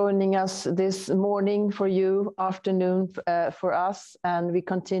 for joining us this morning for you, afternoon for us. And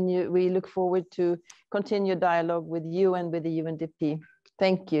we look forward to continue dialogue with you and with the UNDP.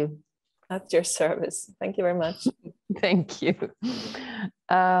 Thank you. At your service. Thank you very much. Thank you.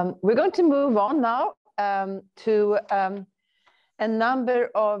 We're going to move on now to a number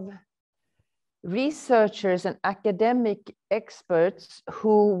of researchers and academic experts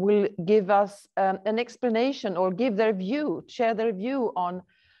who will give us an explanation or give their view, share their view on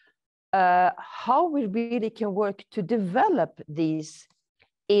how we really can work to develop these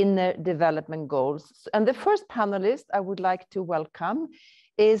inner development goals. And the first panelist I would like to welcome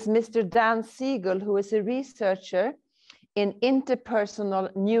is Mr. Dan Siegel, who is a researcher in interpersonal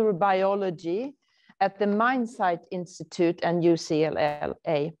neurobiology at the Mindsight Institute and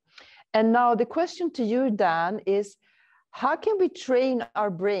UCLA. And now the question to you, Dan, is how can we train our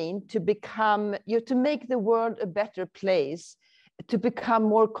brain to become, to make the world a better place, to become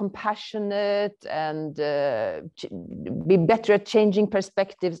more compassionate and be better at changing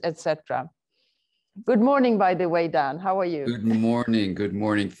perspectives, etc.? Good morning, by the way, Dan. How are you? Good morning. Good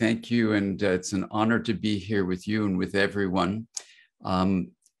morning. Thank you. And it's an honor to be here with you and with everyone.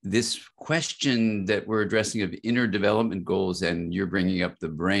 This question that we're addressing of inner development goals, and you're bringing up the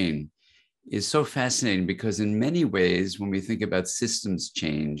brain, is so fascinating because in many ways, when we think about systems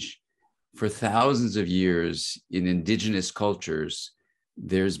change, for thousands of years in indigenous cultures,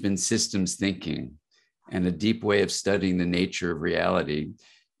 there's been systems thinking and a deep way of studying the nature of reality.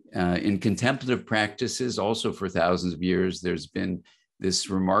 In contemplative practices, also for thousands of years, there's been this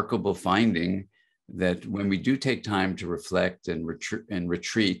remarkable finding that when we do take time to reflect and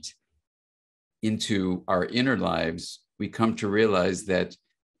retreat into our inner lives, we come to realize that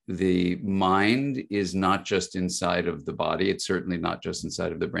the mind is not just inside of the body. It's certainly not just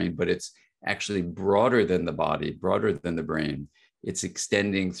inside of the brain, but it's actually broader than the body, broader than the brain. It's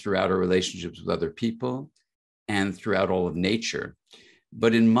extending throughout our relationships with other people and throughout all of nature.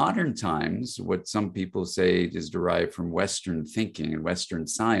 But in modern times, what some people say is derived from Western thinking and Western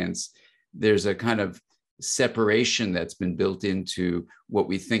science, there's a kind of separation that's been built into what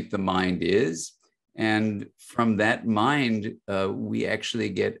we think the mind is. And from that mind, we actually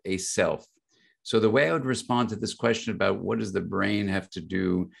get a self. So the way I would respond to this question about what does the brain have to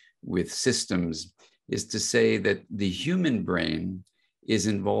do with systems is to say that the human brain is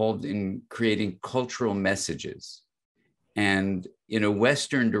involved in creating cultural messages. And in a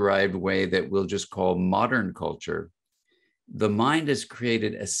Western derived way that we'll just call modern culture, the mind has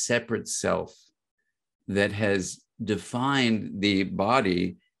created a separate self that has defined the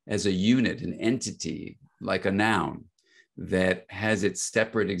body as a unit, an entity, like a noun that has its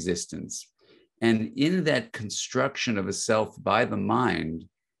separate existence. And in that construction of a self by the mind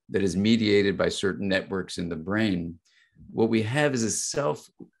that is mediated by certain networks in the brain, what we have is a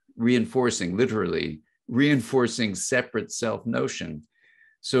self-reinforcing, literally, reinforcing separate self notion.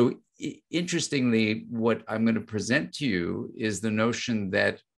 So interestingly, what I'm going to present to you is the notion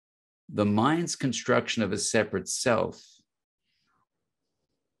that the mind's construction of a separate self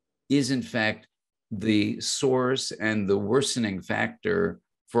is in fact the source and the worsening factor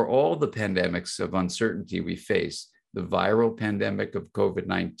for all the pandemics of uncertainty we face, the viral pandemic of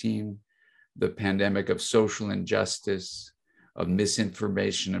COVID-19, the pandemic of social injustice, of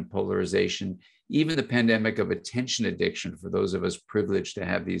misinformation and polarization, even the pandemic of attention addiction for those of us privileged to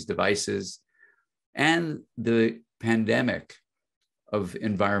have these devices, and the pandemic of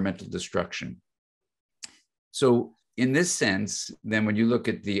environmental destruction. So in this sense, then when you look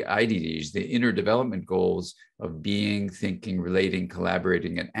at the IDGs, the inner development goals of being, thinking, relating,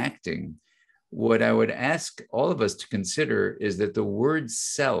 collaborating, and acting, what I would ask all of us to consider is that the word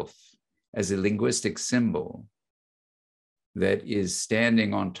self as a linguistic symbol that is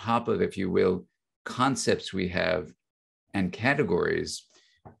standing on top of, if you will, concepts we have and categories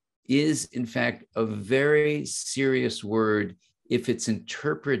is in fact a very serious word if it's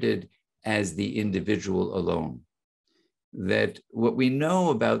interpreted as the individual alone. That what we know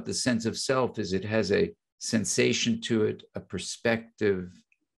about the sense of self is it has a sensation to it, a perspective,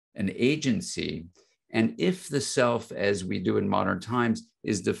 an agency. And if the self, as we do in modern times,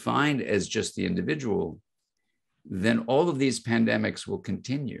 is defined as just the individual, then all of these pandemics will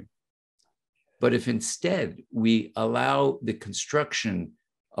continue. But if instead we allow the construction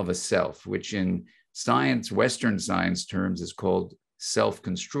of a self, which in science, Western science terms is called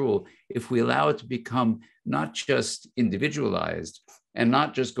self-construal, if we allow it to become not just individualized and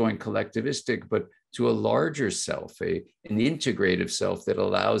not just going collectivistic, but to a larger self, an integrative self that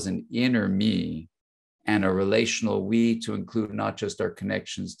allows an inner me and a relational we to include not just our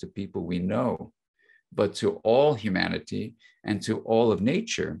connections to people we know, but to all humanity and to all of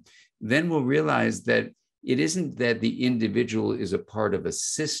nature, then we'll realize that it isn't that the individual is a part of a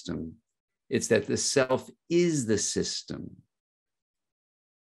system, it's that the self is the system.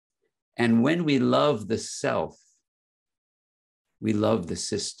 And when we love the self, we love the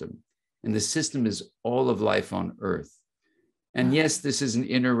system. And the system is all of life on earth. And yes, this is an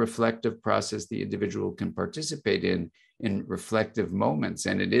inner reflective process the individual can participate in reflective moments.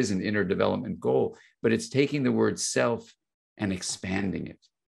 And it is an inner development goal, but it's taking the word self and expanding it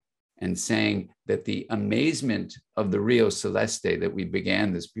and saying that the amazement of the Rio Celeste that we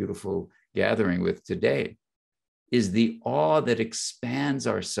began this beautiful gathering with today is the awe that expands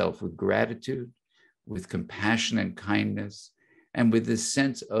ourselves with gratitude, with compassion and kindness, and with this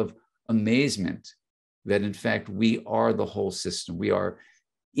sense of amazement that in fact we are the whole system. We are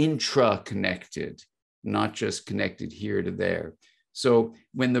intra-connected, not just connected here to there. So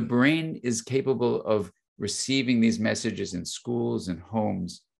when the brain is capable of receiving these messages in schools and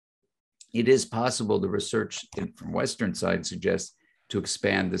homes, it is possible, the research from Western side suggests, to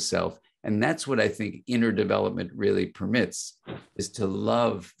expand the self. And that's what I think inner development really permits, is to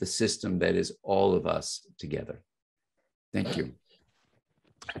love the system that is all of us together. Thank you.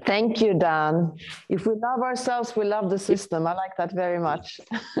 Thank you, Dan. If we love ourselves, we love the system. I like that very much.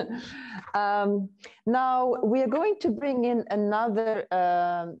 Now, we are going to bring in another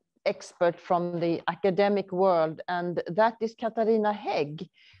expert from the academic world, and that is Katarina Hägg,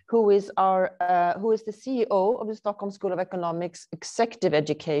 who is the CEO of the Stockholm School of Economics Executive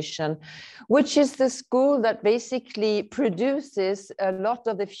Education, which is the school that basically produces a lot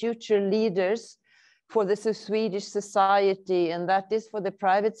of the future leaders for the Swedish society, and that is for the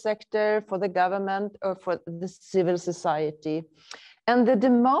private sector, for the government, or for the civil society. And the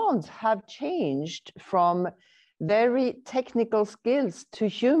demands have changed from very technical skills to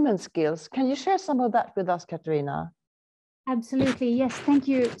human skills. Can you share some of that with us, Katarina? Absolutely, yes. Thank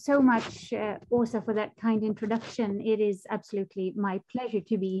you so much, Åsa, for that kind introduction. It is absolutely my pleasure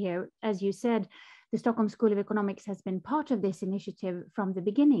to be here. As you said, the Stockholm School of Economics has been part of this initiative from the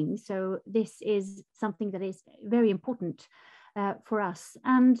beginning. So this is something that is very important for us.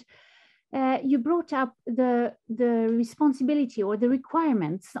 And you brought up the responsibility or the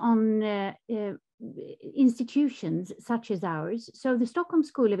requirements on institutions such as ours. So the Stockholm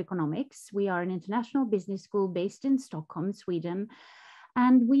School of Economics, we are an international business school based in Stockholm, Sweden.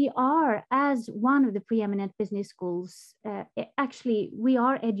 And we are, as one of the preeminent business schools, actually, we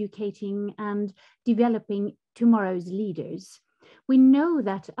are educating and developing tomorrow's leaders. We know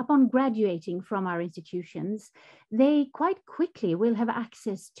that upon graduating from our institutions, they quite quickly will have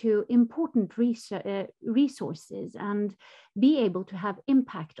access to important resources and be able to have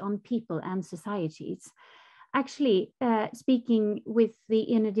impact on people and societies. Actually, speaking with the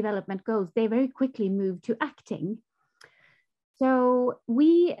inner development goals, they very quickly move to acting. So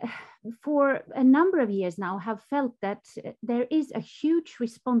we, for a number of years now, have felt that there is a huge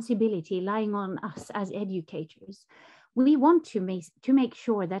responsibility lying on us as educators. We want to make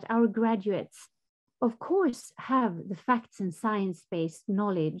sure that our graduates, of course, have the facts and science-based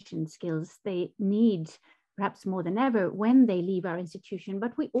knowledge and skills they need, perhaps more than ever, when they leave our institution.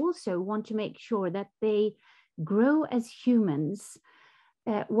 But we also want to make sure that they grow as humans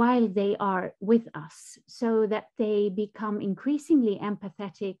while they are with us, so that they become increasingly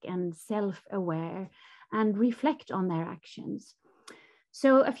empathetic and self-aware and reflect on their actions.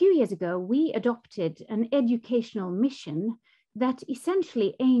 So a few years ago, we adopted an educational mission that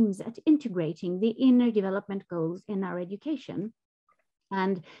essentially aims at integrating the inner development goals in our education.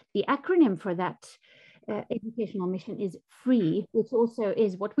 And the acronym for that educational mission is FREE, which also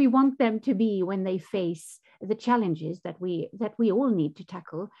is what we want them to be when they face the challenges that we all need to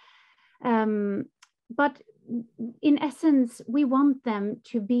tackle. But in essence, we want them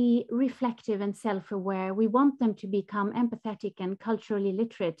to be reflective and self-aware. We want them to become empathetic and culturally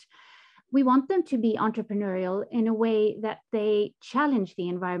literate. We want them to be entrepreneurial in a way that they challenge the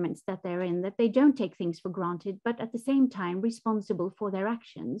environments that they're in, that they don't take things for granted, but at the same time responsible for their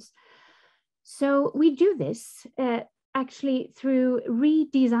actions. So we do this actually through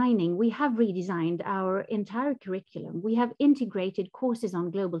redesigning. We have redesigned our entire curriculum. We have integrated courses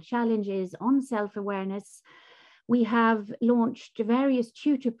on global challenges, on self-awareness. We have launched various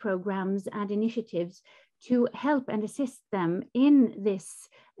tutor programs and initiatives to help and assist them in this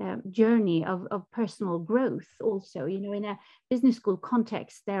journey of personal growth also. You know, in a business school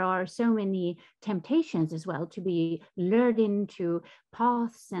context, there are so many temptations as well to be lured into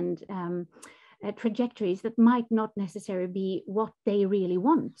paths and trajectories that might not necessarily be what they really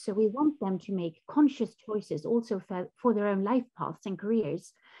want. So we want them to make conscious choices also for their own life paths and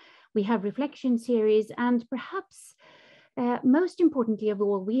careers. We have reflection series, and perhaps most importantly of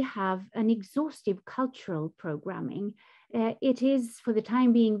all, we have an exhaustive cultural programming. It is, for the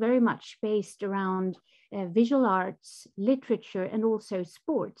time being, very much based around visual arts, literature, and also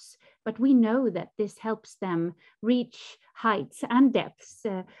sports, but we know that this helps them reach heights and depths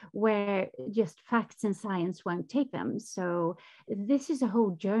where just facts and science won't take them. So this is a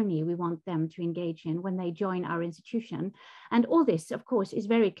whole journey we want them to engage in when they join our institution. And all this, of course, is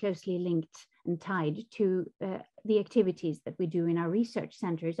very closely linked and tied to the activities that we do in our research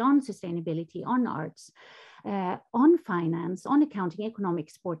centers on sustainability, on arts, on finance, on accounting,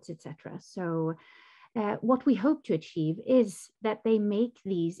 economics, sports, etc. So what we hope to achieve is that they make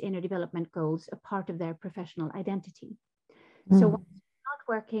these inner development goals a part of their professional identity. So once they start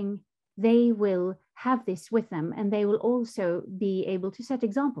working, they will have this with them, and they will also be able to set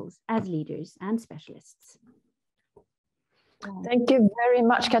examples as leaders and specialists. Thank you very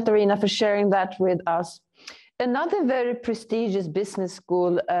much, Katarina, for sharing that with us. Another very prestigious business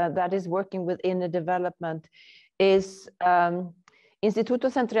school that is working with inner development is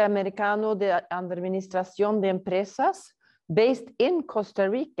Instituto Centroamericano de Administración de Empresas, based in Costa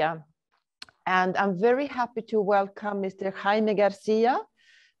Rica. And I'm very happy to welcome Mr. Jaime Garcia,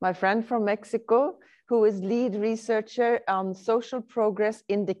 my friend from Mexico, who is lead researcher on social progress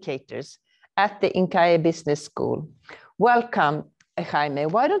indicators at the INCAE Business School. Welcome, Jaime.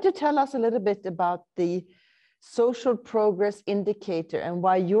 Why don't you tell us a little bit about the social progress indicator and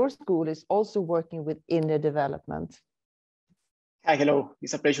why your school is also working with inner development? Hi, hello.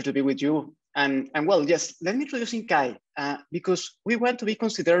 It's a pleasure to be with you. And well, yes, let me introduce INCAE because we want to be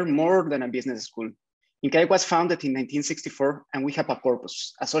considered more than a business school. INCAE was founded in 1964 and we have a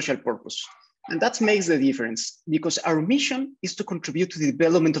purpose, a social purpose. And that makes the difference because our mission is to contribute to the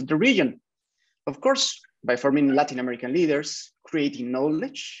development of the region. Of course, by forming Latin American leaders, creating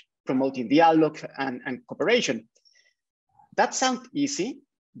knowledge, promoting dialogue and cooperation. That sounds easy,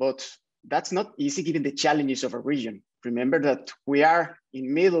 but that's not easy given the challenges of our region. Remember that we are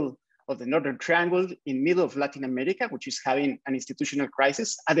in middle of the Northern Triangle, in middle of Latin America, which is having an institutional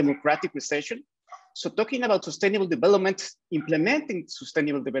crisis, a democratic recession. So talking about sustainable development, implementing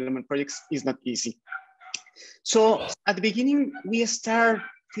sustainable development projects is not easy. So at the beginning, we start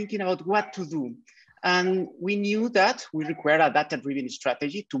thinking about what to do. And we knew that we require a data-driven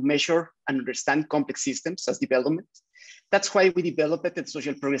strategy to measure and understand complex systems as development. That's why we developed the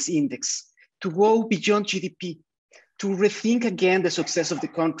Social Progress Index to go beyond GDP, to rethink again the success of the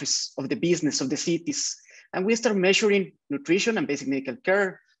countries, of the business, of the cities. And we start measuring nutrition and basic medical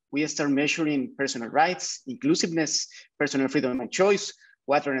care. We start measuring personal rights, inclusiveness, personal freedom and choice,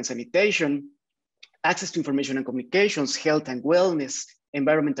 water and sanitation, access to information and communications, health and wellness,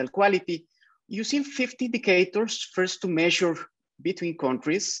 environmental quality, using 50 indicators first to measure between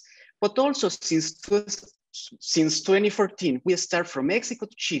countries, but also since 2014, we start from Mexico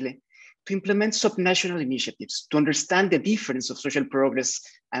to Chile to implement subnational initiatives to understand the difference of social progress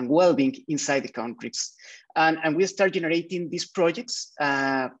and well-being inside the countries. And we start generating these projects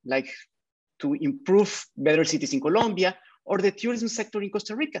like to improve better cities in Colombia or the tourism sector in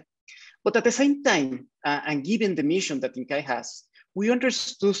Costa Rica. But at the same time, and given the mission that INCAE has, we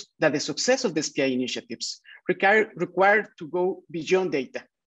understood that the success of the SPI initiatives required to go beyond data.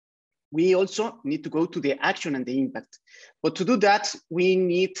 We also need to go to the action and the impact. But to do that, we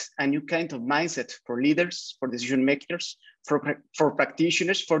need a new kind of mindset for leaders, for decision makers, for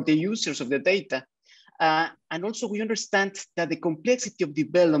practitioners, for the users of the data. And also we understand that the complexity of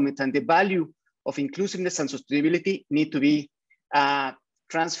development and the value of inclusiveness and sustainability need to be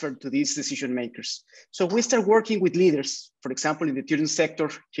transferred to these decision makers. So we start working with leaders, for example, in the tourism sector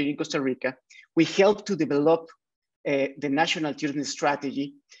here in Costa Rica. We help to develop the national tourism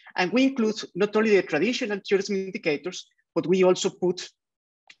strategy. And we include not only the traditional tourism indicators, but we also put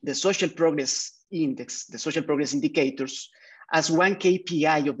the social progress index, the social progress indicators as one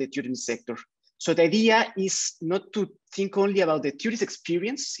KPI of the tourism sector. So the idea is not to think only about the tourist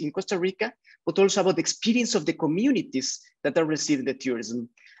experience in Costa Rica, but also about the experience of the communities that are receiving the tourism.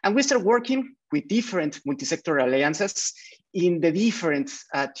 And we start working with different multi-sector alliances in the different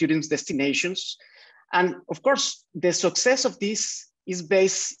tourism destinations. And of course, the success of this is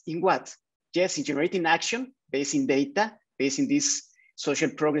based in what? Yes, in generating action, based in data, based in these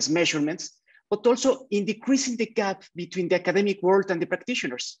social progress measurements, but also in decreasing the gap between the academic world and the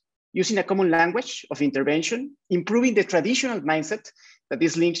practitioners, using a common language of intervention, improving the traditional mindset that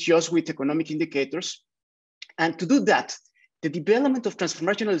is linked just with economic indicators. And to do that, the development of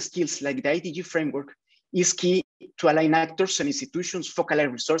transformational skills like the IDG framework is key to align actors and institutions,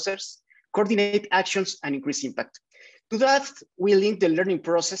 focalize resources, coordinate actions, and increase impact. To that, we link the learning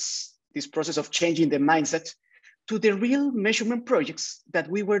process, this process of changing the mindset, to the real measurement projects that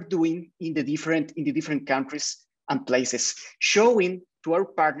we were doing in the different countries and places, showing to our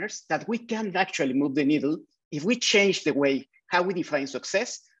partners that we can actually move the needle if we change the way how we define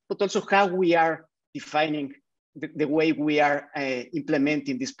success, but also how we are defining the way we are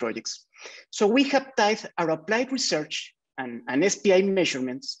implementing these projects. So we have tied our applied research and SPI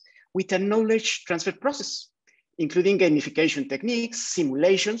measurements with a knowledge transfer process, including gamification techniques,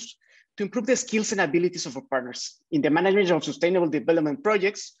 simulations, to improve the skills and abilities of our partners in the management of sustainable development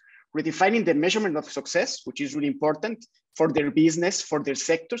projects, redefining the measurement of success, which is really important for their business, for their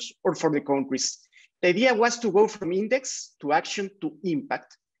sectors, or for the countries. The idea was to go from index to action to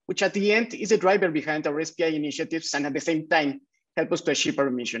impact, which at the end is a driver behind our SPI initiatives and at the same time help us to achieve our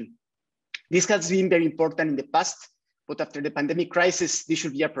mission. This has been very important in the past, but after the pandemic crisis, this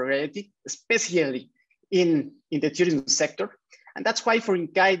should be a priority, especially in the tourism sector. And that's why for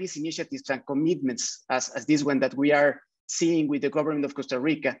INCAE, these initiatives and commitments as this one that we are seeing with the government of Costa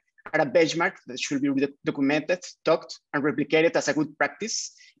Rica are a benchmark that should be documented, talked, and replicated as a good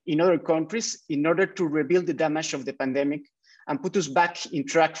practice in other countries in order to rebuild the damage of the pandemic and put us back in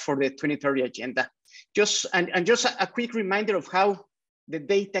track for the 2030 agenda. Just a quick reminder of how the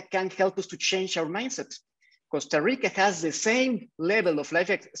data can help us to change our mindset. Costa Rica has the same level of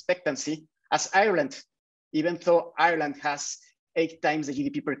life expectancy as Ireland, even though Ireland has 8 times the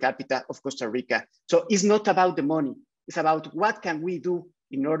GDP per capita of Costa Rica. So it's not about the money, it's about what can we do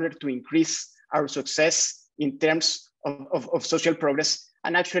in order to increase our success in terms of social progress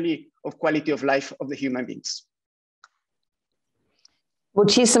and actually of quality of life of the human beings.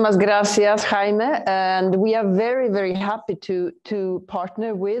 Muchísimas gracias, Jaime. And we are very, very happy to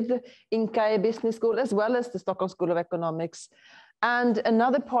partner with INCAE Business School as well as the Stockholm School of Economics. And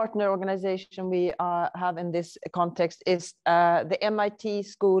another partner organization we have in this context is the MIT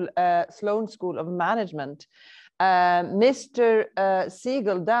School, Sloan School of Management. Mr.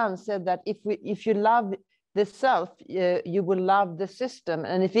 Siegel, Dan, said that if you love the self, you will love the system.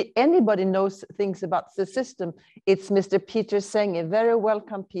 And if anybody knows things about the system, it's Mr. Peter Senge. Very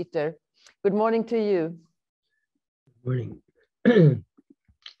welcome, Peter. Good morning to you. Good morning.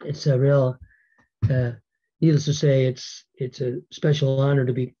 It's a real, needless to say, it's a special honor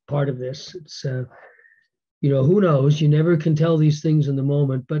to be part of this. It's, you know, who knows? You never can tell these things in the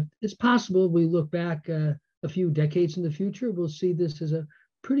moment, but it's possible we look back a few decades in the future, we'll see this as a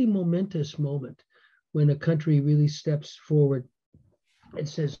pretty momentous moment when a country really steps forward and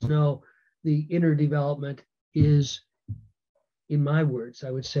says, no, the inner development is, in my words, I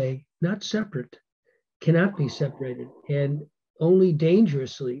would say, not separate, cannot be separated, and only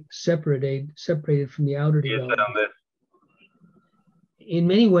dangerously separated from the outer development. In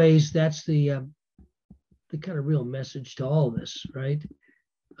many ways, that's the kind of real message to all this, right?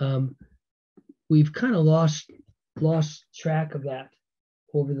 We've kind of lost track of that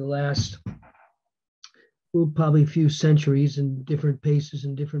over the last, well, probably a few centuries and different paces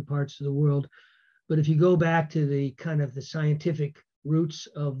in different parts of the world. But if you go back to the kind of the scientific roots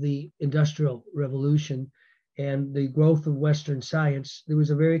of the Industrial Revolution and the growth of Western science, there was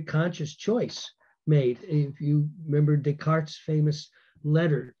a very conscious choice made. If you remember Descartes' famous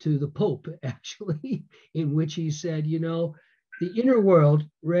letter to the Pope, actually, in which he said, you know, the inner world,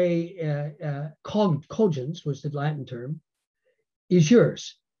 cogens was the Latin term, is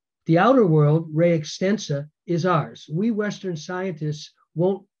yours. The outer world, re extensa, is ours. We Western scientists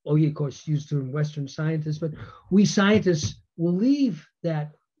won't, oh, you of course use the term Western scientists, but we scientists will leave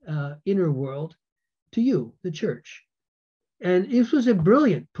that inner world to you, the church. And this was a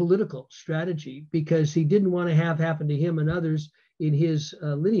brilliant political strategy because he didn't want to have happen to him and others in his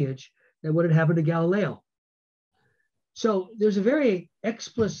lineage that what had happened to Galileo. So there's a very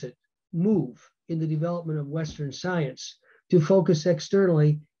explicit move in the development of Western science to focus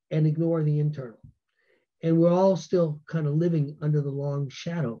externally and ignore the internal. And we're all still kind of living under the long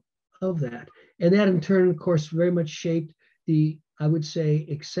shadow of that. And that in turn, of course, very much shaped the, I would say,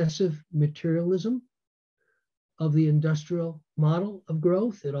 excessive materialism of the industrial model of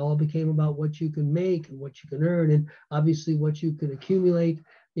growth. It all became about what you can make and what you can earn, and obviously what you can accumulate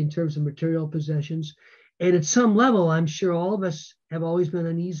in terms of material possessions. And at some level, I'm sure all of us have always been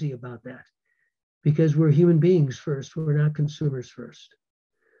uneasy about that because we're human beings first, we're not consumers first.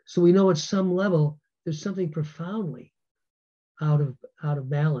 So we know at some level, there's something profoundly out of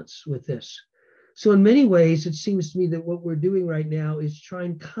balance with this. So in many ways, it seems to me that what we're doing right now is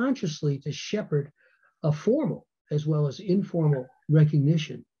trying consciously to shepherd a formal as well as informal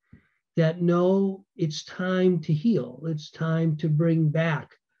recognition that no, it's time to heal. It's time to bring back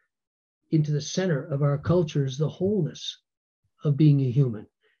into the center of our cultures the wholeness of being a human.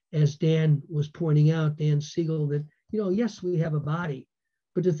 As Dan was pointing out, Dan Siegel, that, you know, yes, we have a body,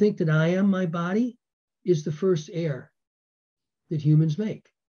 but to think that I am my body is the first error that humans make.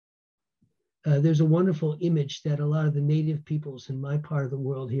 There's a wonderful image that a lot of the native peoples in my part of the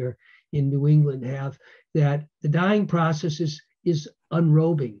world here in New England have, that the dying process is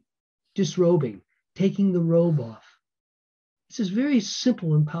unrobing, disrobing, taking the robe off. It's this very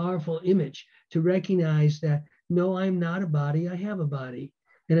simple and powerful image to recognize that, no, I'm not a body, I have a body.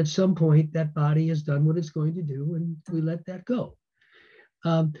 And at some point, that body has done what it's going to do, and we let that go.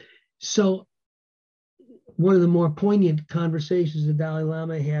 So one of the more poignant conversations the Dalai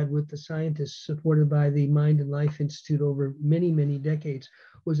Lama had with the scientists supported by the Mind and Life Institute over many, many decades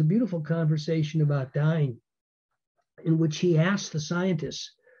was a beautiful conversation about dying, in which he asked the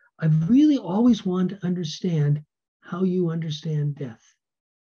scientists, I've really always wanted to understand how you understand death.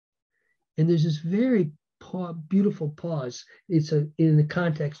 And there's this very beautiful pause. It's in the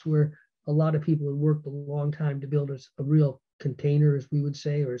context where a lot of people have worked a long time to build a real container, as we would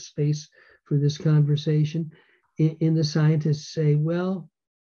say, or a space for this conversation. And the scientists say, well,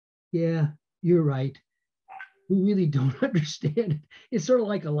 yeah, you're right. We really don't understand it. It's sort of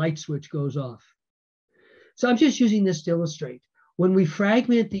like a light switch goes off. So I'm just using this to illustrate. When we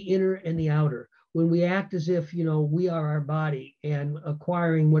fragment the inner and the outer, when we act as if, we are our body and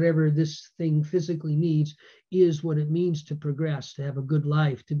acquiring whatever this thing physically needs is what it means to progress, to have a good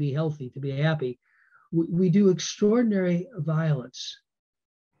life, to be healthy, to be happy, we do extraordinary violence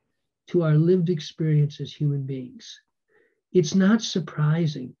to our lived experience as human beings. It's not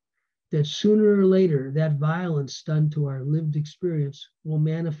surprising that sooner or later that violence done to our lived experience will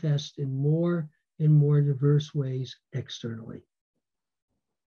manifest in more and more diverse ways externally.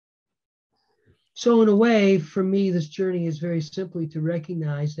 So in a way, for me, this journey is very simply to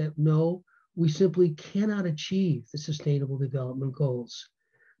recognize that no, we simply cannot achieve the Sustainable Development Goals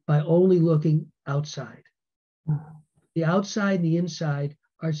by only looking outside. The outside and the inside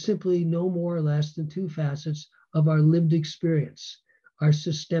are simply no more or less than two facets of our lived experience, our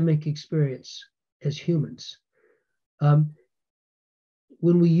systemic experience as humans.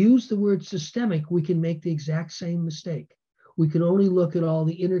 When we use the word systemic, we can make the exact same mistake. We can only look at all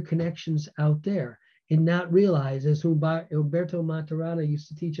the interconnections out there and not realize, as Umberto Maturana used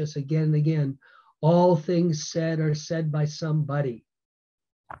to teach us again and again, all things said are said by somebody.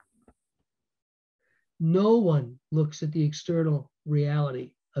 No one looks at the external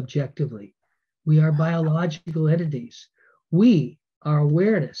reality objectively. We are biological entities. Our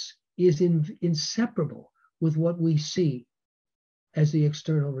awareness is inseparable with what we see as the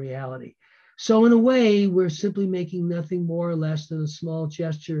external reality. So in a way, we're simply making nothing more or less than a small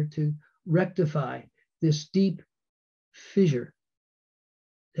gesture to rectify this deep fissure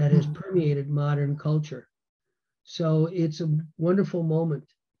that has permeated modern culture. So it's a wonderful moment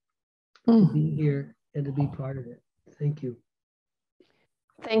to be here and to be part of it. Thank you.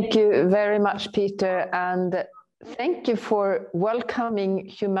 Thank you very much, Peter. And thank you for welcoming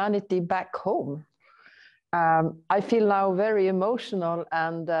humanity back home. I feel now very emotional,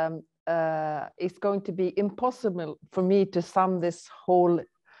 and it's going to be impossible for me to sum this whole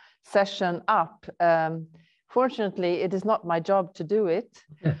session up. Fortunately, it is not my job to do it.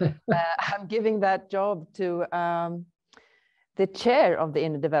 I'm giving that job to the chair of the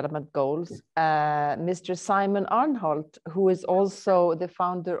Inner Development Goals, Mr. Simon Arnholt, who is also the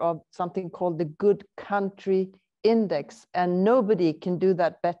founder of something called the Good Country Index. And nobody can do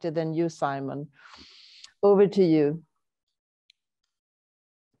that better than you, Simon. Over to you.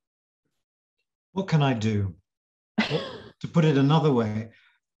 What can I do? To put it another way,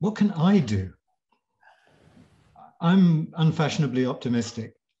 what can I do? I'm unfashionably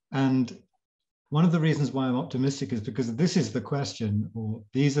optimistic. And one of the reasons why I'm optimistic is because this is the question, or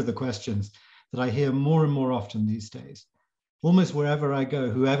these are the questions that I hear more and more often these days. Almost wherever I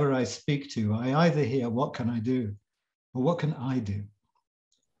go, whoever I speak to, I either hear, what can I do? Or what can I do?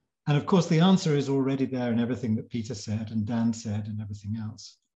 And of course, the answer is already there in everything that Peter said and Dan said and everything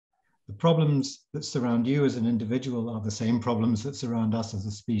else. The problems that surround you as an individual are the same problems that surround us as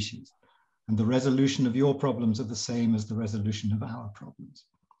a species. And the resolution of your problems are the same as the resolution of our problems.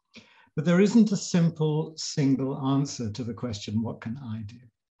 But there isn't a simple, single answer to the question, what can I do?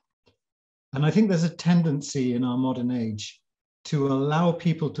 And I think there's a tendency in our modern age to allow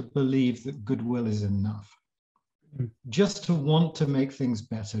people to believe that goodwill is enough. Just to want to make things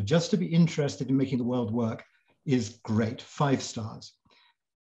better, just to be interested in making the world work is great, 5 stars.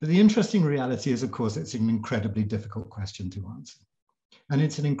 But the interesting reality is, of course, it's an incredibly difficult question to answer. And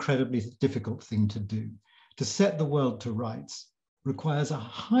it's an incredibly difficult thing to do. To set the world to rights requires a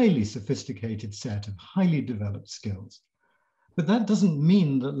highly sophisticated set of highly developed skills. But that doesn't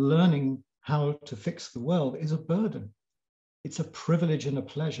mean that learning how to fix the world is a burden. It's a privilege and a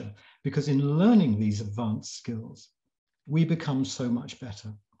pleasure, because in learning these advanced skills, we become so much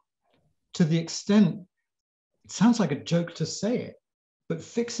better. to the extent, it sounds like a joke to say it, but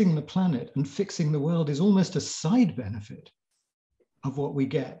fixing the planet and fixing the world is almost a side benefit of what we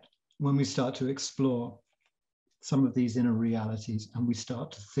get when we start to explore some of these inner realities and we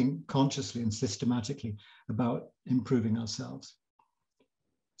start to think consciously and systematically about improving ourselves.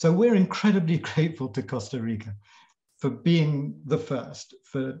 So we're incredibly grateful to Costa Rica for being the first,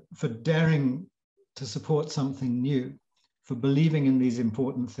 for daring to support something new, for believing in these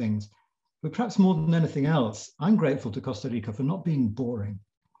important things. But perhaps more than anything else, I'm grateful to Costa Rica for not being boring.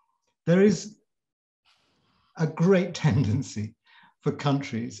 There is a great tendency for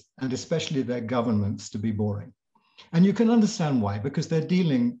countries, and especially their governments, to be boring. And you can understand why, because they're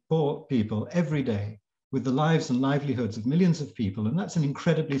dealing, poor people, every day with the lives and livelihoods of millions of people, and that's an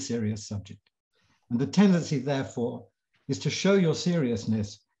incredibly serious subject. And the tendency, therefore, is to show your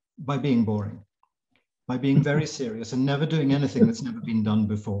seriousness by being boring, by being very serious and never doing anything that's never been done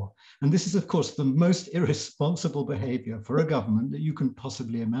before. And this is, of course, the most irresponsible behavior for a government that you can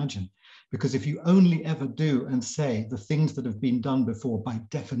possibly imagine. Because if you only ever do and say the things that have been done before, by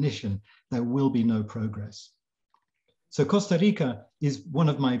definition, there will be no progress. So Costa Rica is one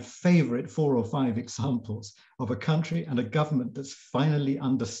of my favorite 4 or 5 examples of a country and a government that's finally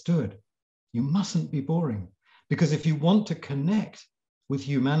understood. You mustn't be boring, because if you want to connect with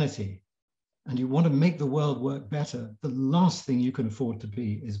humanity and you want to make the world work better, the last thing you can afford to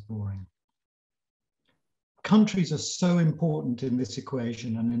be is boring. Countries are so important in this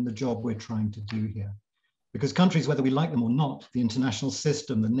equation and in the job we're trying to do here. Because countries, whether we like them or not, the international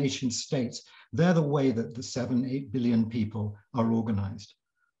system, the nation states, they're the way that the 7-8 billion people are organized.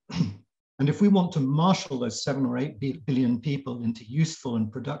 And if we want to marshal those 7 or 8 billion people into useful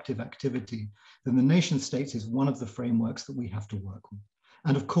and productive activity, then the nation states is one of the frameworks that we have to work with.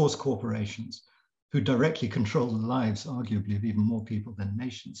 And of course, corporations, who directly control the lives, arguably, of even more people than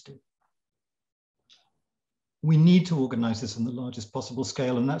nations do. We need to organize this on the largest possible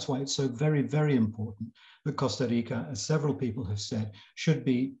scale, and that's why it's so very, very important that Costa Rica, as several people have said, should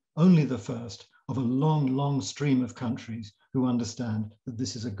be only the first of a long, long stream of countries who understand that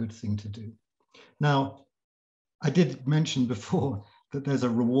this is a good thing to do. Now, I did mention before that there's a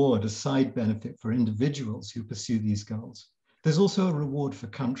reward, a side benefit for individuals who pursue these goals. There's also a reward for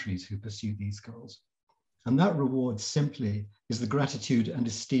countries who pursue these goals. And that reward simply is the gratitude and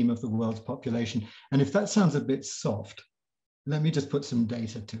esteem of the world's population. And if that sounds a bit soft, let me just put some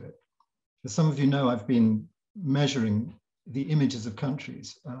data to it. As some of you know, I've been measuring the images of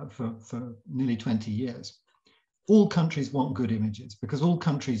countries for nearly 20 years. All countries want good images because all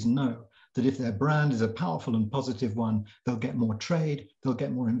countries know that if their brand is a powerful and positive one, they'll get more trade, they'll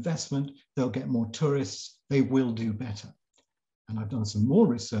get more investment, they'll get more tourists, they will do better. And I've done some more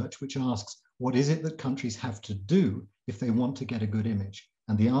research which asks, what is it that countries have to do if they want to get a good image?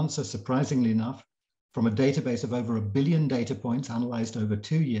 And the answer, surprisingly enough, from a database of over 1 billion data points analyzed over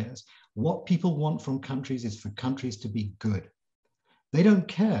 2 years, what people want from countries is for countries to be good. They don't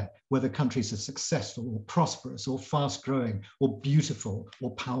care whether countries are successful or prosperous or fast growing or beautiful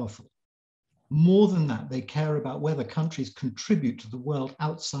or powerful. More than that, they care about whether countries contribute to the world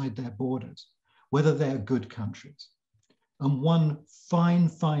outside their borders, whether they're good countries. And one fine,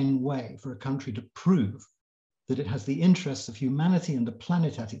 fine way for a country to prove that it has the interests of humanity and the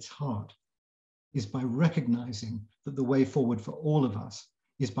planet at its heart is by recognizing that the way forward for all of us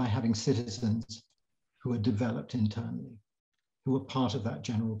is by having citizens who are developed internally, who are part of that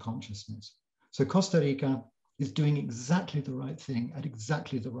general consciousness. So Costa Rica is doing exactly the right thing at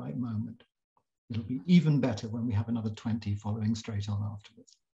exactly the right moment. It'll be even better when we have another 20 following straight on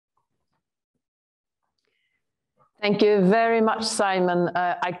afterwards. Thank you very much, Simon.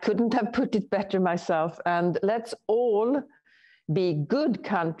 I couldn't have put it better myself. And let's all be good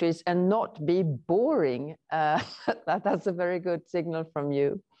countries and not be boring. That's a very good signal from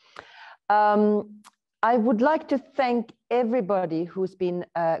you. I would like to thank everybody who's been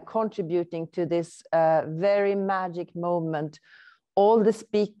contributing to this very magic moment. All the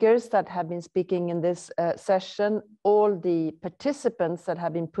speakers that have been speaking in this session, all the participants that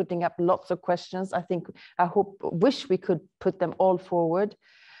have been putting up lots of questions. Wish we could put them all forward.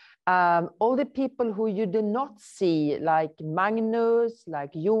 All the people who you do not see, like Magnus,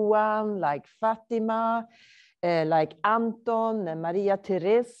 like Johan, like Fatima, like Anton and Maria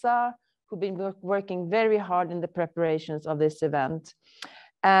Teresa, who've been working very hard in the preparations of this event.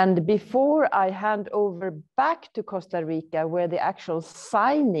 And before I hand over back to Costa Rica, where the actual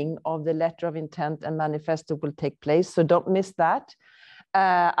signing of the letter of intent and manifesto will take place, so don't miss that,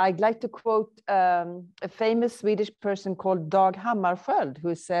 I'd like to quote a famous Swedish person called Dag Hammarskjöld,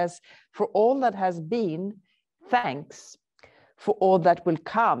 who says, "For all that has been, thanks. For all that will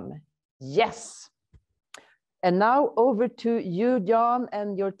come, Yes. And now over to you, Jan,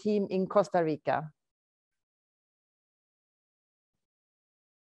 and your team in Costa Rica.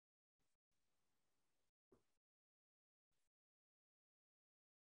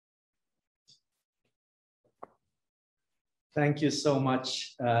 Thank you so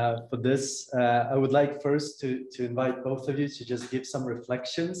much for this. I would like first to invite both of you to just give some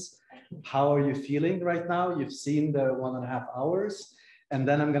reflections. How are you feeling right now? You've seen the 1.5 hours, and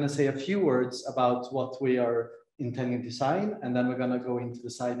then I'm going to say a few words about what we are intending to sign, and then we're going to go into the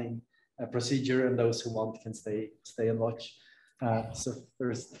signing procedure, and those who want can stay and watch. So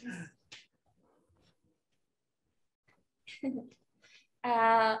first.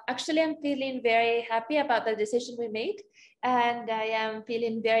 Actually, I'm feeling very happy about the decision we made. And I am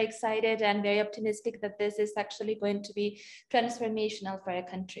feeling very excited and very optimistic that this is actually going to be transformational for our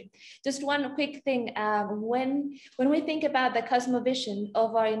country. Just one quick thing, when we think about the cosmovision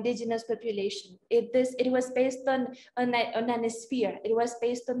of our indigenous population, it was based on an sphere. It was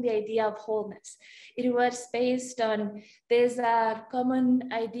based on the idea of wholeness. It was based on this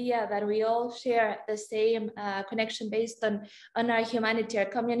common idea that we all share the same connection based on our humanity, our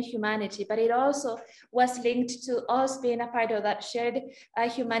common humanity, but it also was linked to us being a part of that shared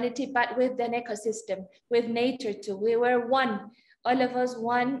humanity, but with an ecosystem, with nature too. We were one, all of us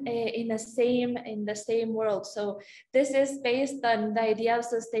one in the same world. So this is based on the idea of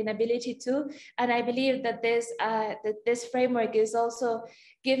sustainability too. And I believe that this framework is also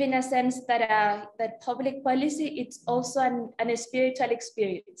giving a sense that that public policy, it's also a spiritual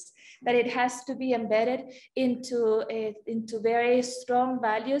experience, that it has to be embedded into very strong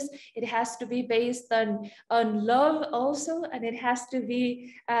values. It has to be based on love also, and it has to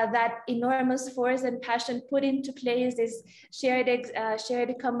be that enormous force and passion put into place, this shared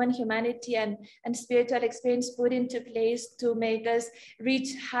common humanity and spiritual experience put into place to make us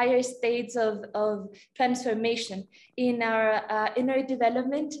reach higher states of transformation in our inner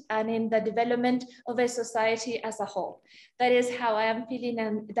development and in the development of a society as a whole. That is how I am feeling,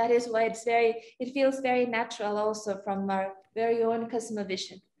 and that is why it feels very natural also from our very own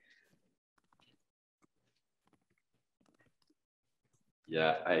cosmovision.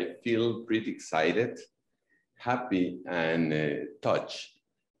 Yeah, I feel pretty excited, happy, and touched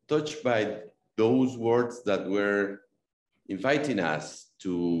by those words that were inviting us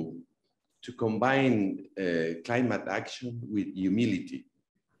to combine climate action with humility.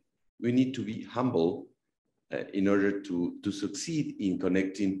 We need to be humble in order to succeed in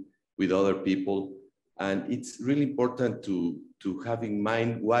connecting with other people. And it's really important to have in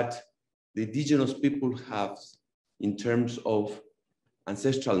mind what the indigenous people have in terms of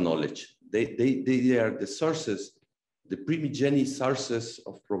ancestral knowledge. They are the sources, the primogenic sources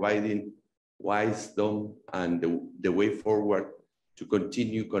of providing wisdom and the way forward to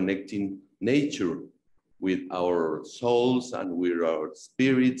continue connecting nature with our souls and with our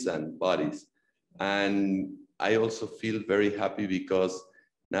spirits and bodies. And I also feel very happy because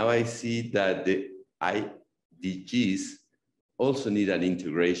now I see that the IDGs also need an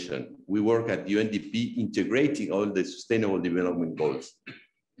integration. We work at UNDP integrating all the Sustainable Development Goals.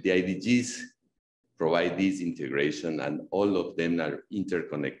 The IDGs provide this integration, and all of them are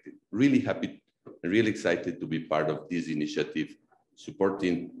interconnected. Really happy and really excited to be part of this initiative,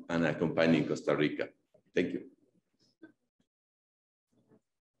 supporting and accompanying Costa Rica. Thank you.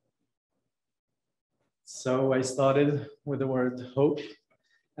 So I started with the word hope,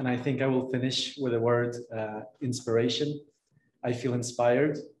 and I think I will finish with the word inspiration. I feel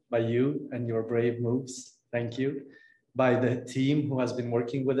inspired by you and your brave moves. Thank you. By the team who has been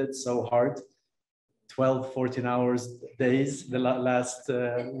working with it so hard, 12, 14 hours days, the last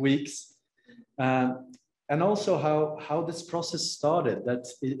weeks. And also how this process started, that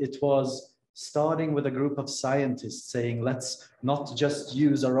it was starting with a group of scientists saying, let's not just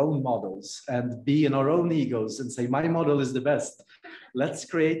use our own models and be in our own egos and say, my model is the best. Let's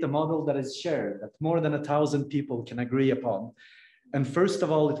create a model that is shared, that more than 1,000 people can agree upon. And first of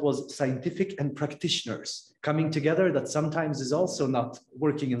all, it was scientific and practitioners coming together that sometimes is also not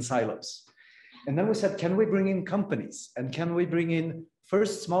working in silos. And then we said, can we bring in companies? And can we bring in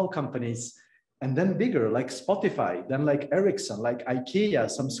first small companies and then bigger, like Spotify, then like Ericsson, like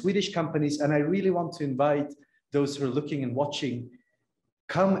IKEA, some Swedish companies. And I really want to invite those who are looking and watching,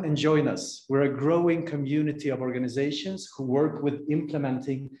 come and join us. We're a growing community of organizations who work with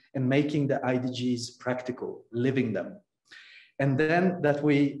implementing and making the IDGs practical, living them. And then that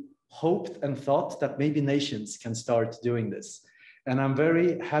we hoped and thought that maybe nations can start doing this. And I'm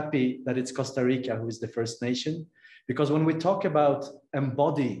very happy that it's Costa Rica who is the first nation, because when we talk about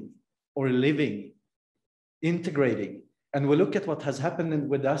embodying or living, integrating, And we look at what has happened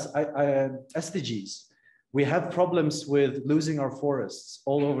with us, SDGs. We have problems with losing our forests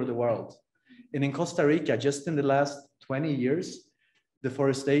all over the world. And in Costa Rica, just in the last 20 years,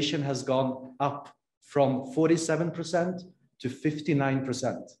 deforestation has gone up from 47% to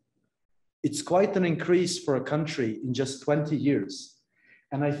 59%. It's quite an increase for a country in just 20 years.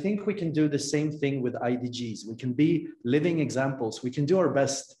 And I think we can do the same thing with IDGs. We can be living examples. We can do our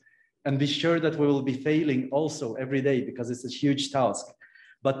best and be sure that we will be failing also every day because it's a huge task.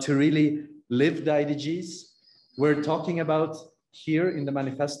 But to really live the IDGs, we're talking about here in the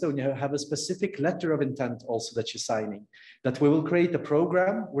manifesto, and you have a specific letter of intent also that you're signing, that we will create a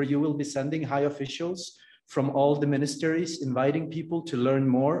program where you will be sending high officials from all the ministries, inviting people to learn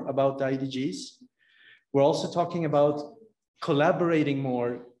more about the IDGs. We're also talking about collaborating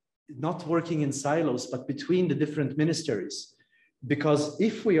more, not working in silos, but between the different ministries. Because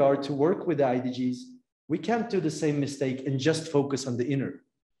if we are to work with the IDGs, we can't do the same mistake and just focus on the inner.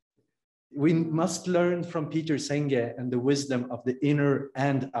 We must learn from Peter Senge and the wisdom of the inner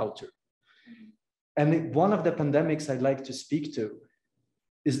and outer. And one of the pandemics I'd like to speak to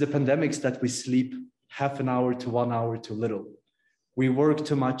is the pandemics that we sleep half an hour to 1 hour too little. We work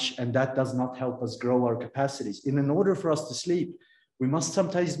too much, and that does not help us grow our capacities. And in order for us to sleep, we must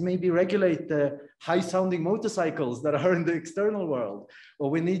sometimes maybe regulate the high-sounding motorcycles that are in the external world, or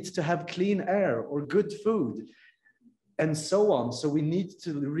we need to have clean air or good food, and so on. So we need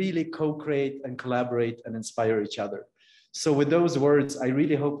to really co-create and collaborate and inspire each other. So with those words, I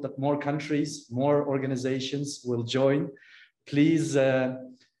really hope that more countries, more organizations will join. Please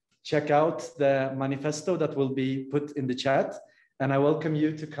check out the manifesto that will be put in the chat. And I welcome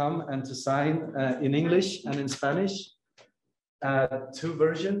you to come and to sign in English and in Spanish, 2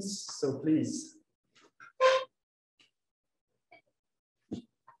 versions, so please.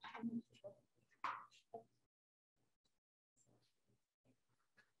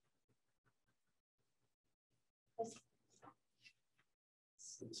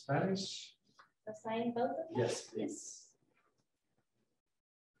 Spanish? Sign both of them? Yes, please.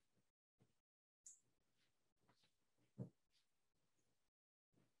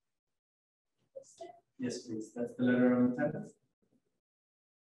 Yes, please. That's the letter of intent.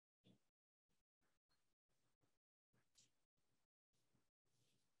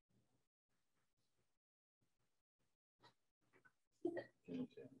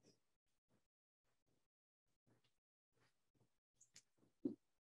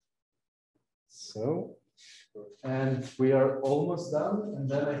 So, and we are almost done. And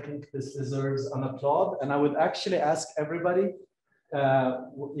then I think this deserves an applaud. And I would actually ask everybody,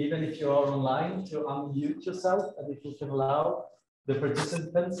 even if you are online, to unmute yourself, and if you can allow the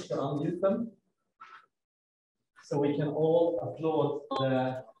participants to unmute them, so we can all applaud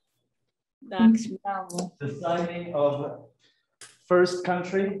the signing of first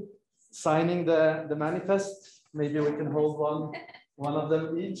country signing the manifest. Maybe we can hold one of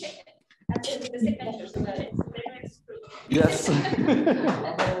them each. Yes. All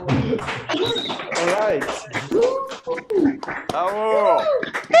right. Bravo!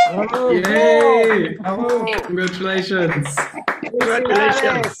 Yay! Bravo! Congratulations!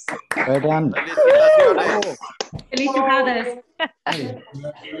 Congratulations! Well done. Felicidades.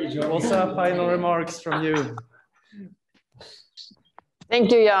 Also, final remarks from you.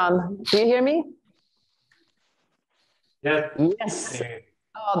 Thank you, Jan. Do you hear me? Yeah. Yes.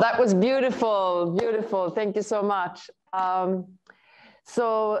 Oh, that was beautiful, beautiful. Thank you so much.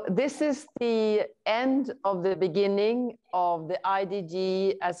 So this is the end of the beginning of the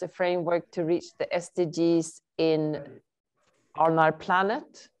IDG as a framework to reach the SDGs on our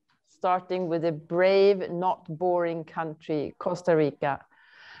planet, starting with a brave, not boring country, Costa Rica.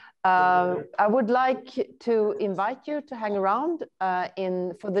 I would like to invite you to hang around.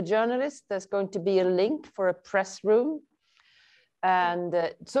 For the journalists, there's going to be a link for a press room.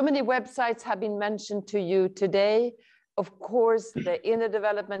 And so many websites have been mentioned to you today. Of course, the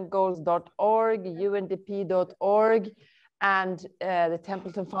innerdevelopmentgoals.org, UNDP.org, and the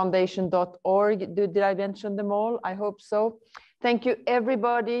TempletonFoundation.org. Did I mention them all? I hope so. Thank you,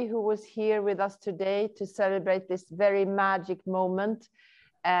 everybody who was here with us today to celebrate this very magic moment.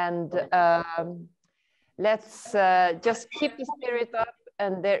 And let's just keep the spirit up.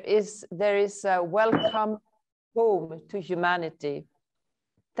 And there is a welcome home to humanity.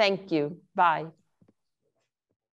 Thank you. Bye.